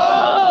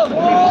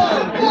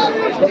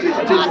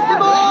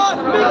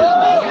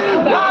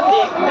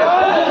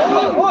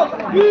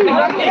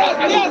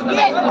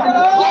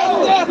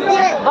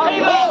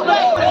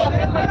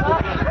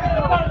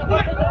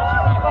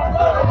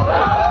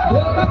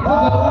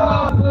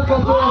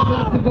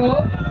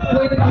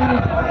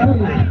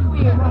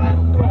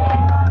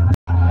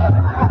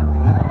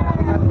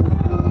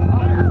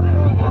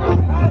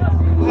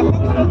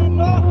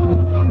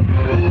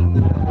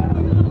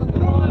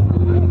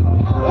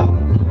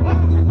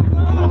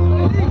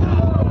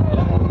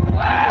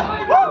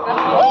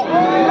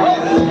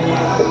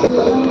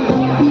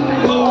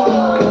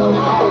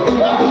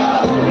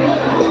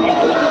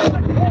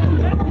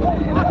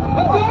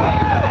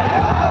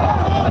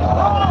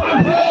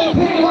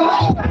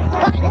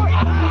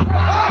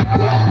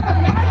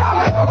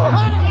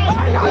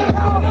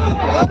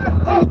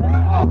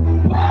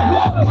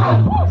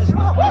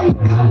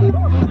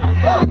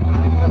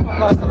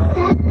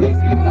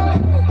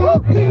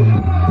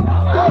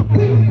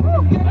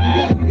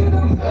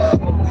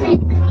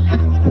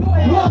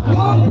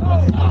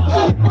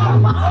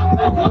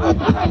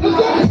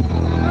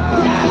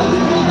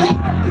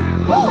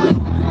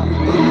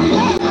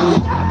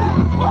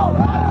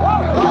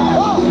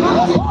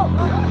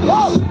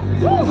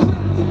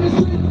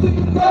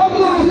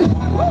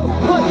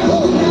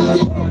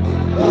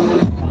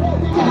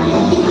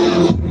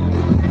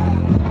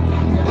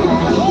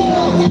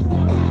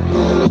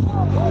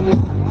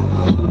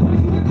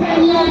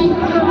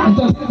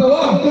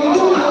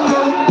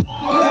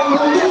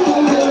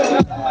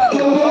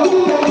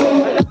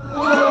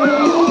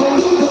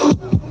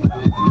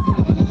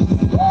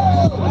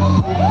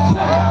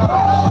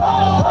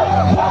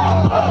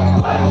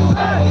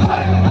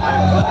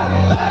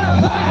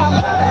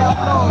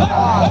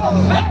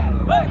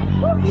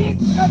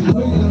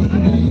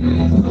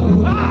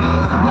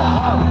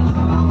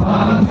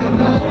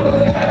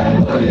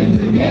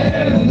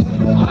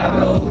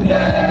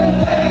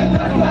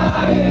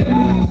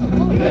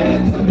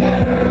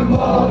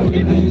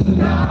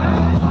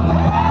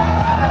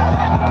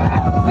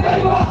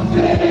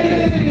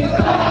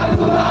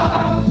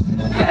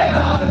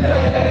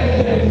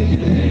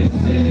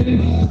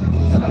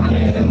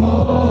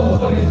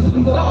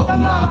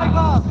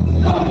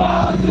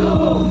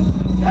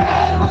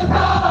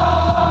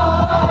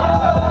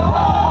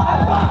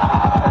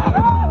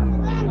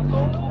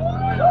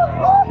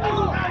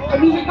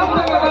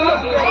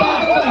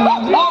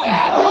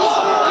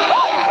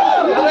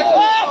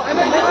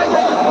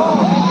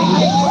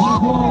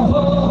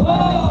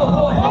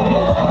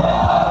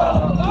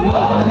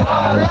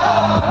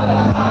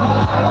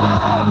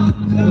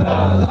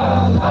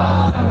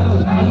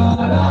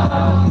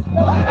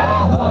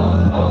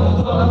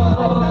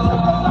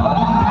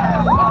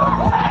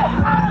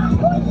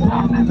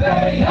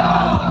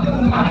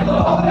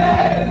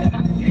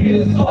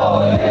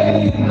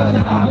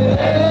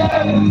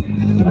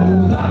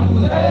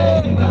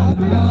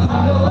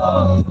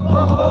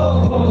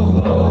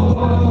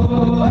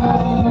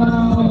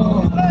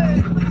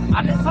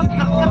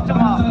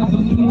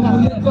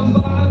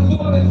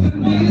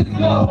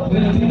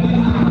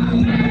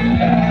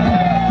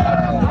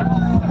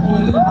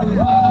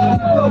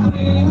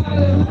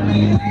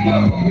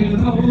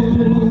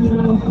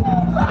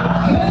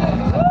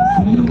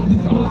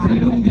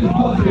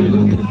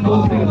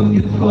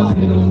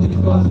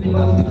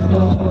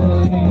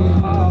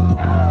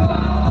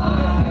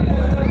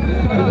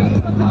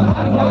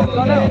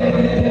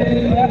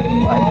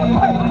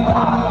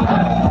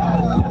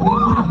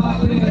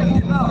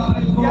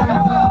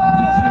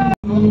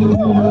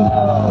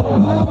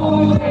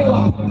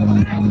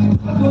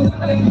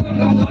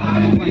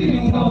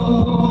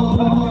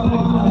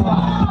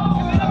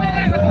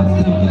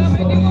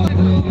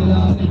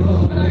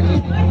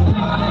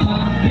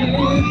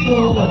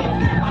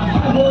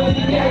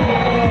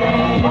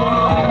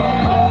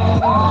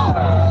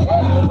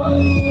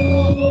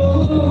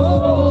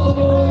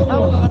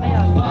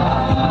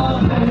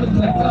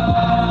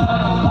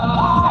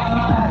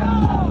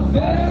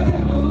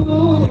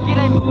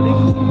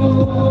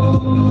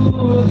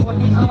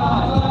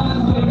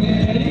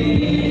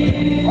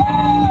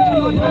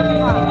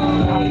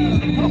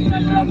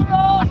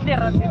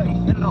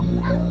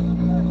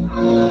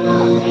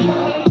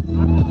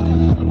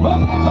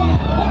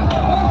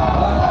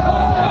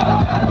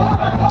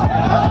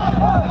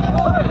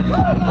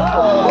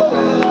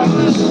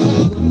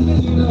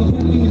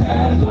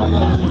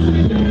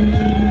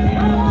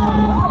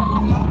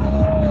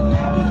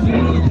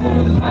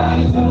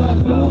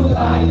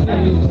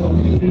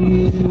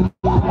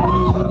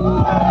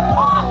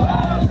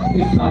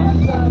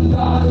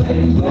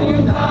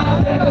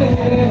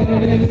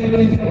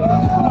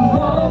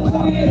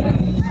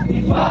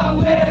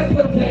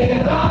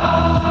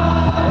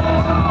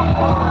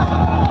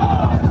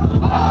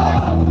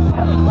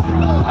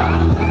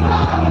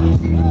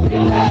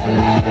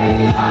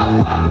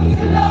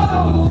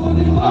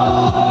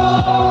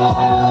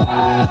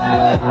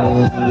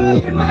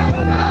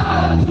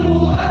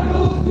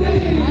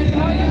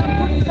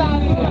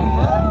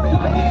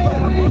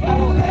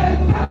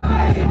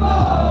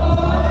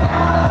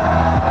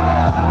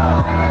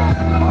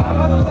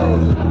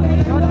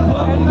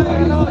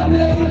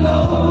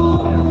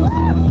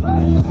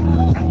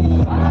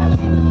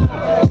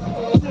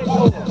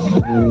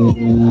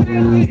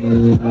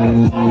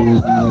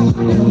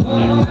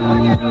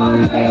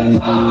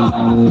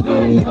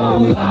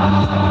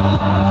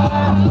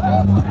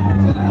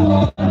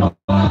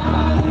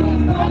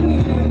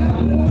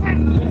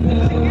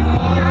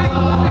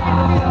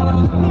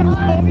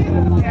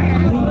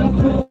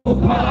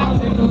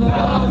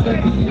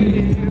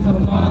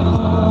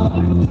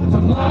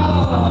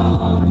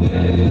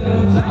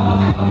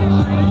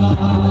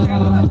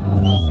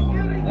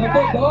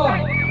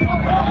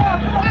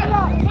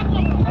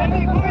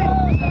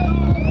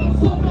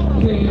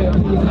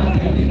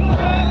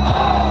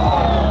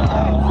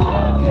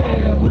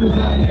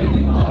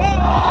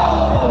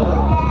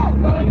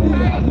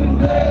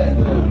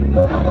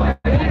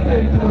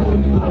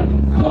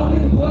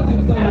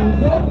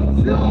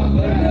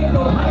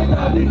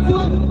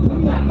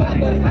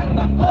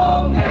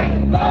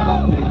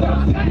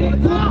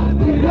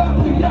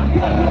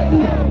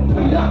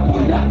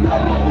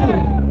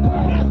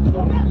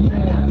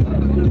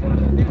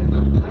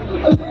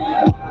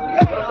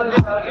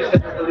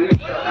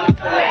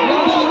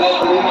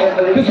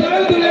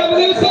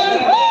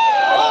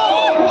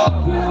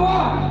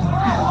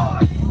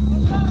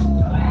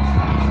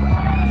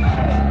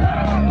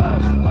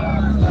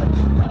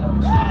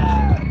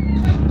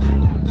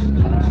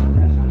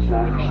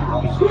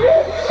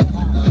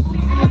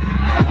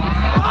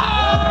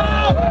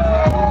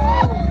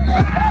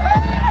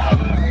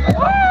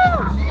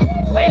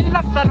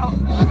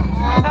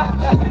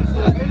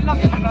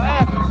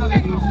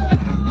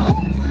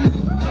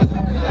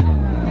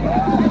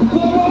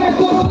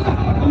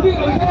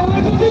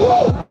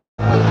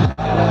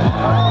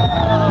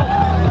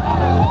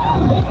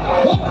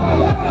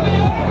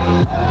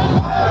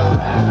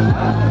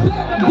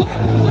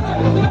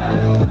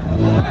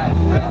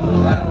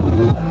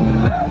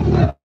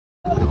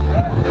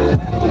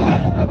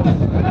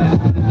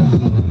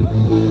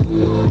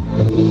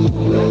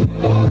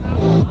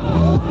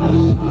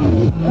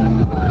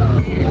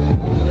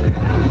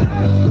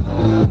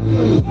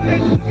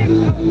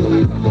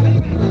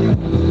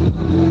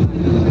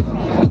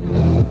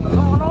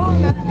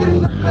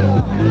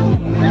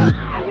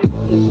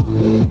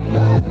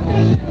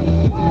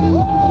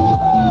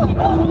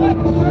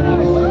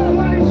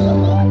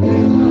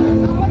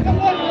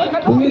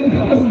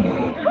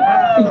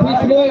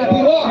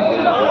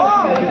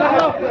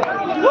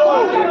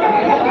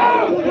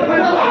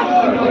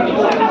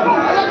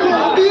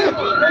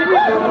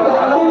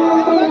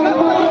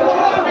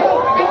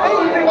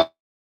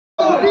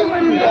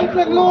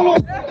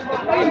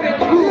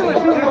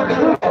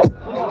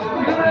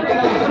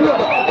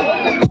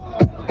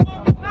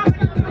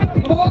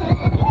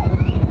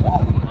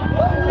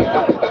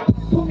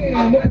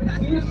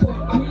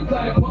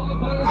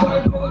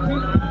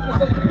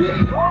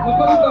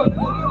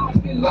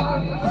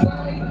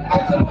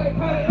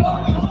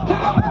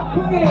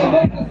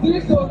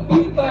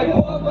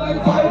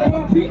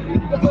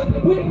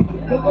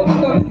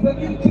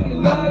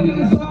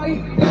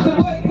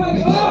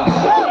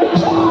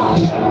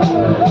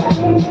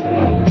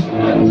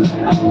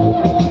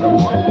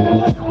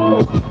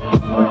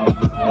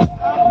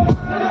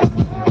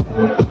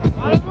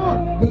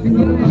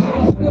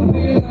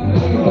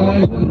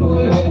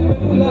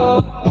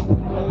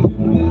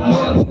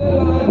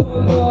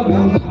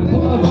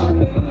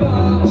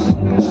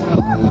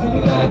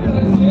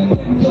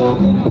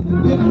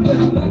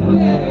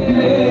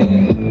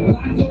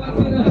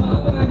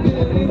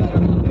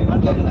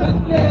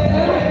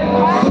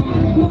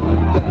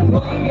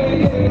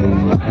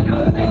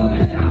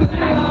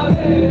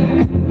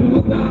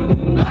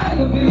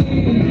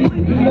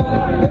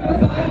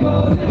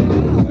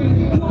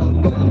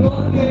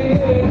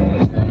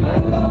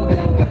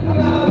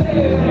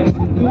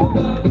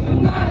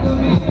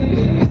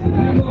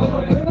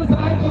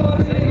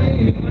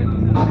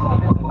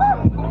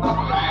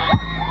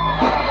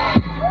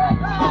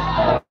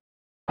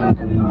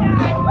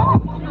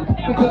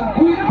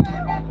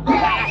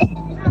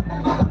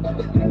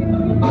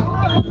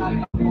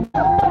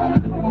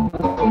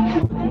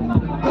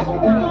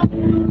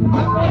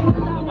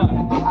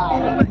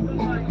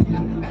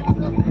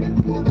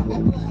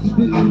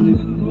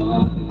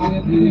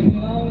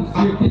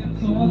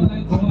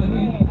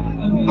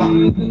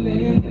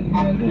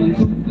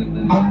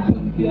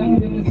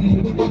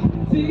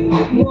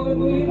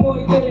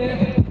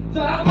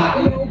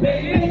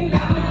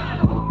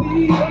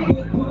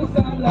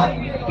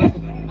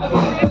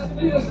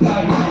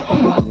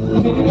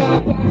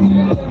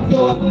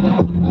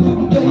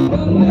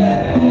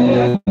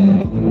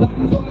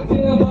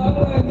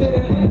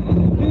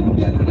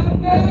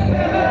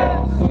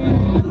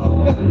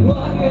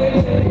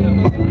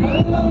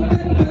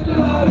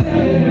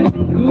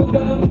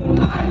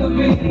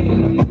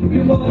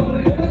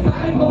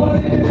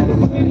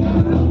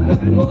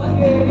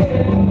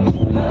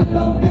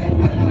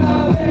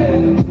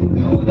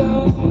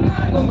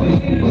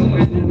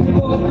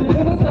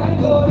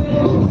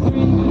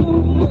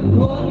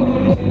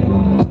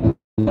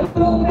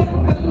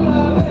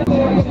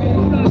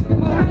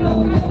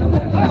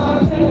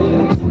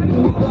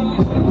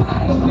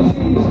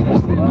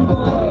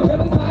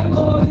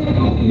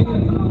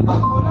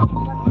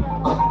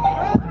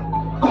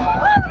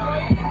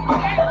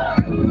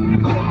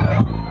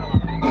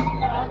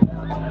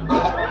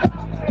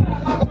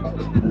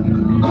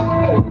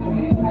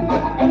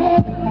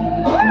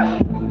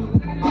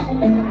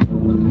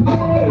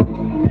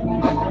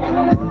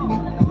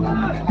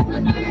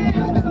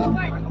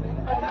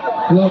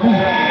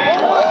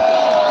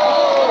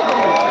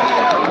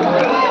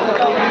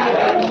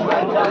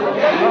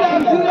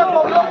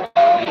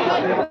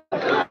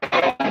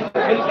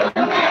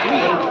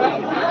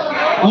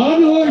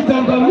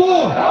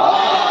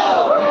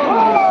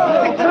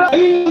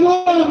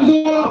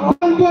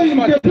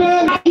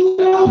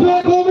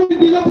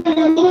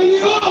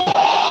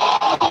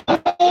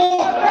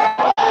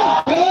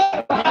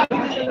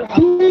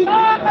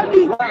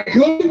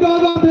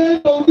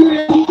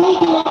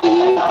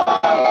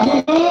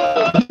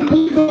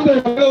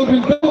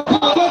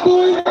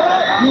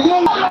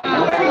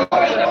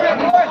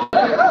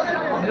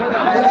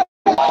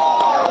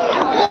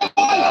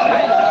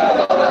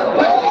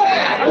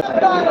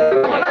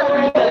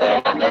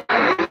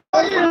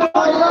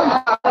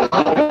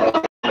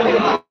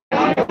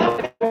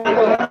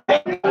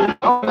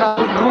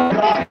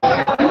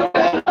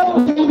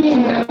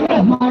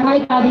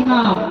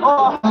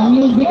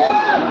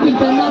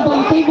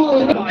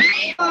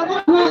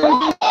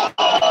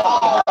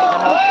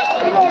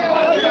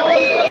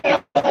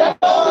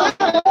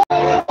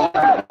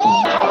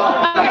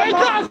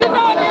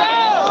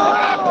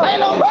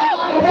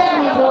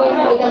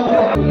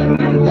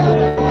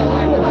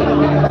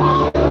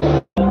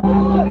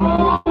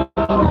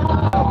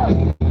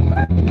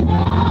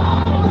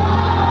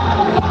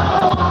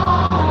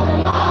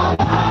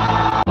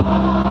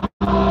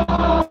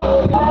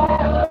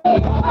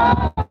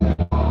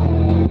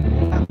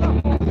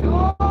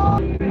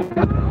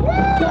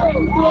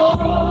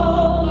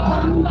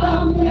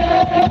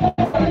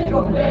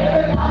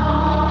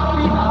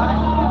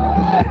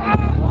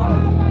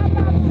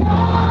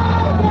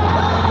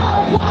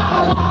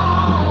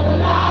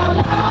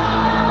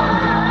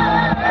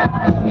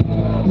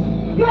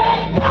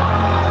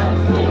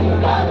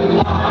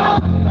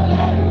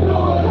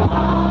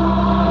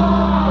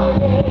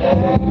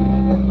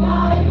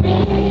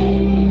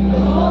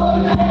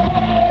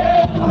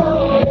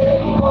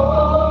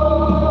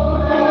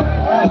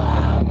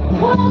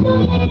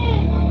Thank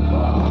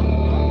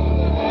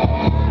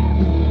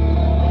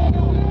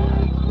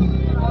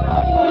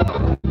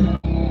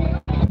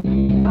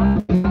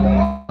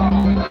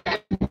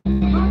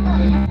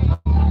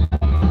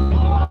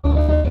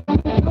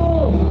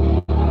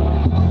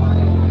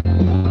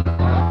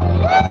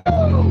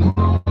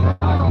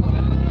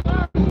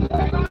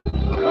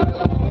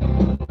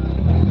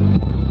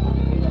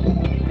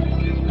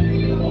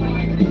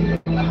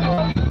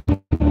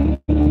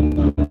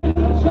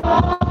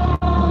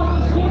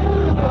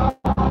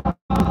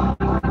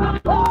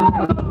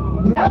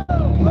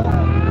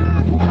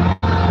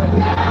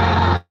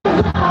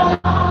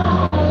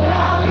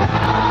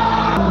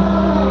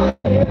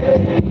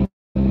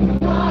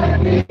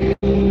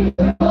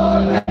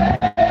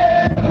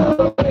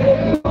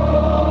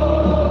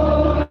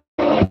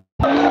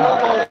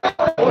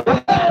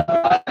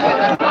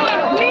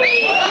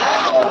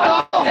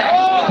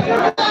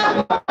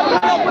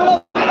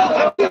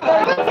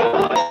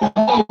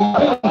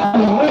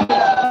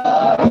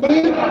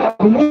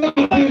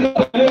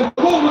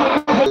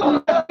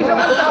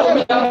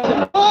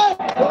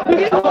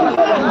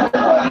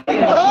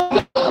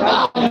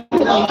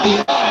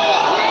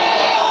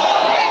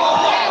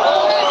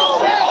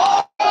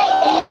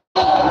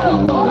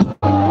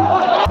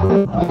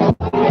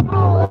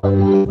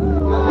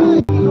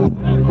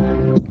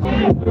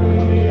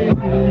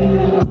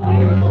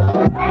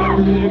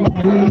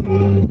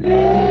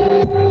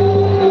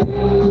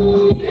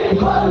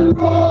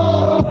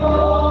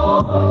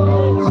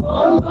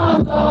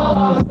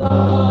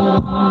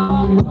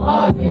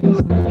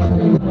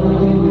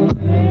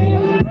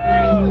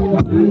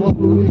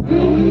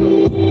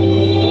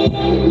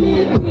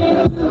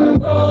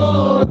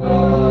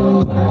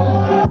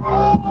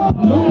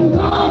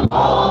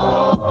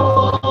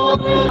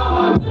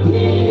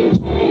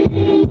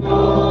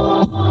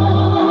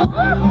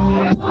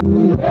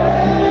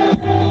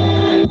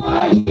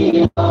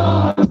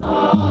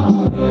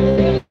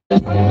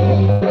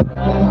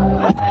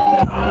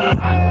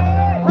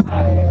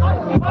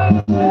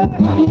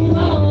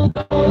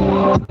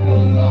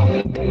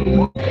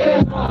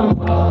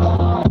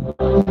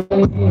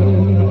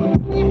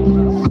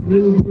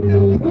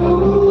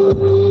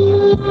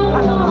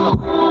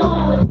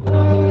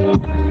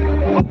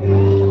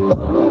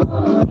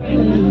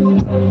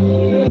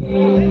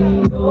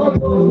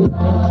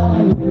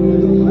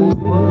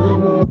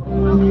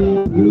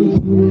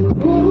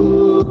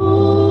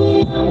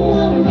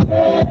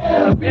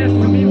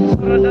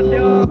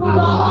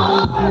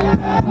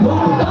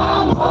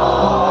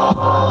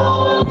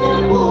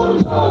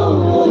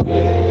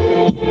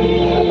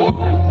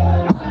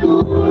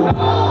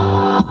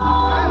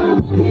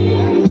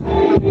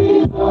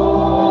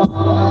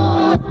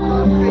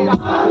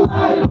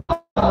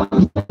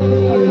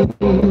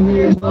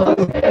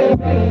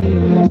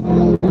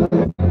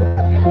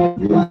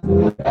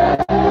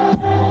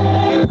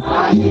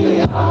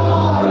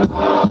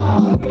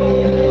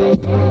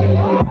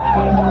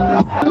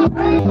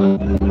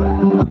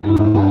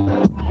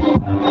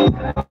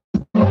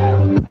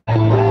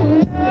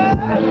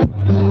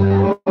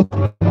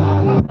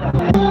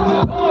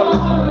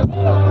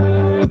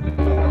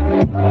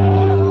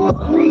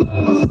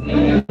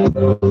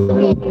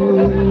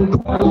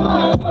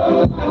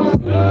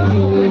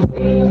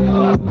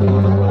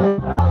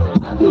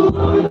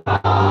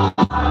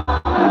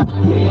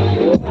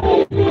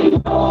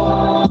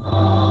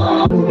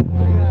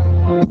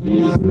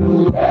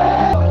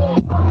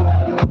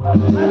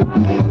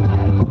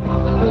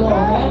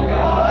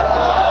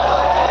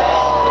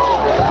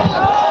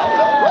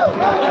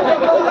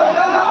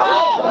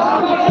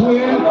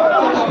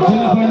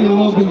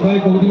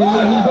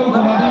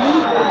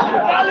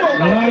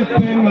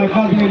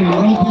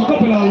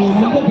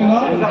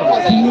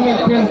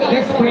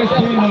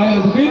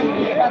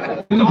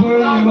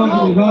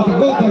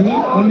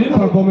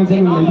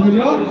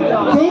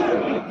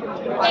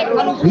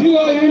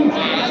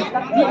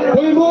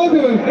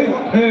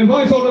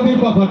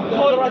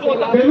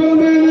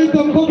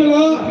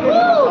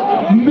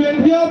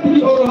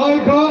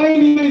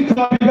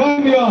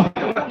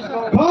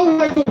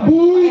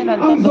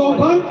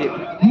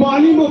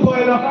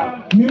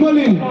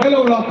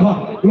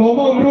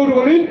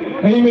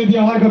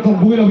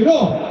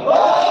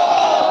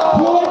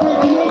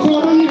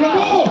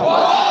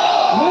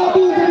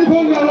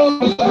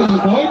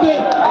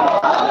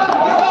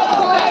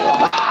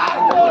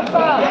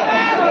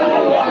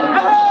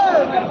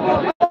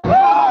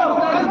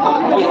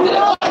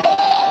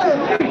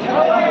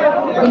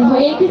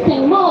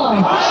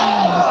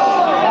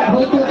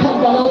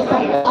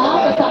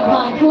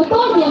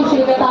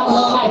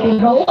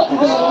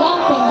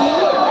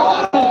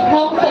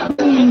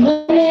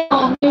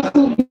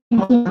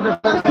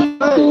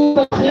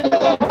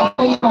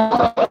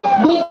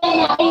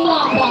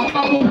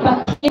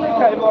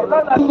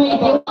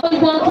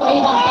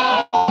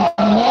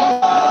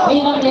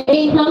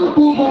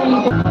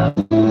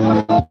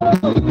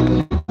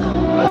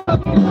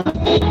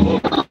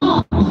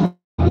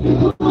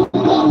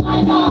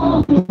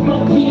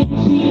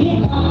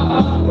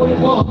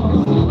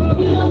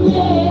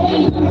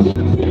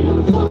you.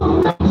 Hãy subscribe cho kênh Ghiền Mì Gõ để không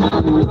bỏ lỡ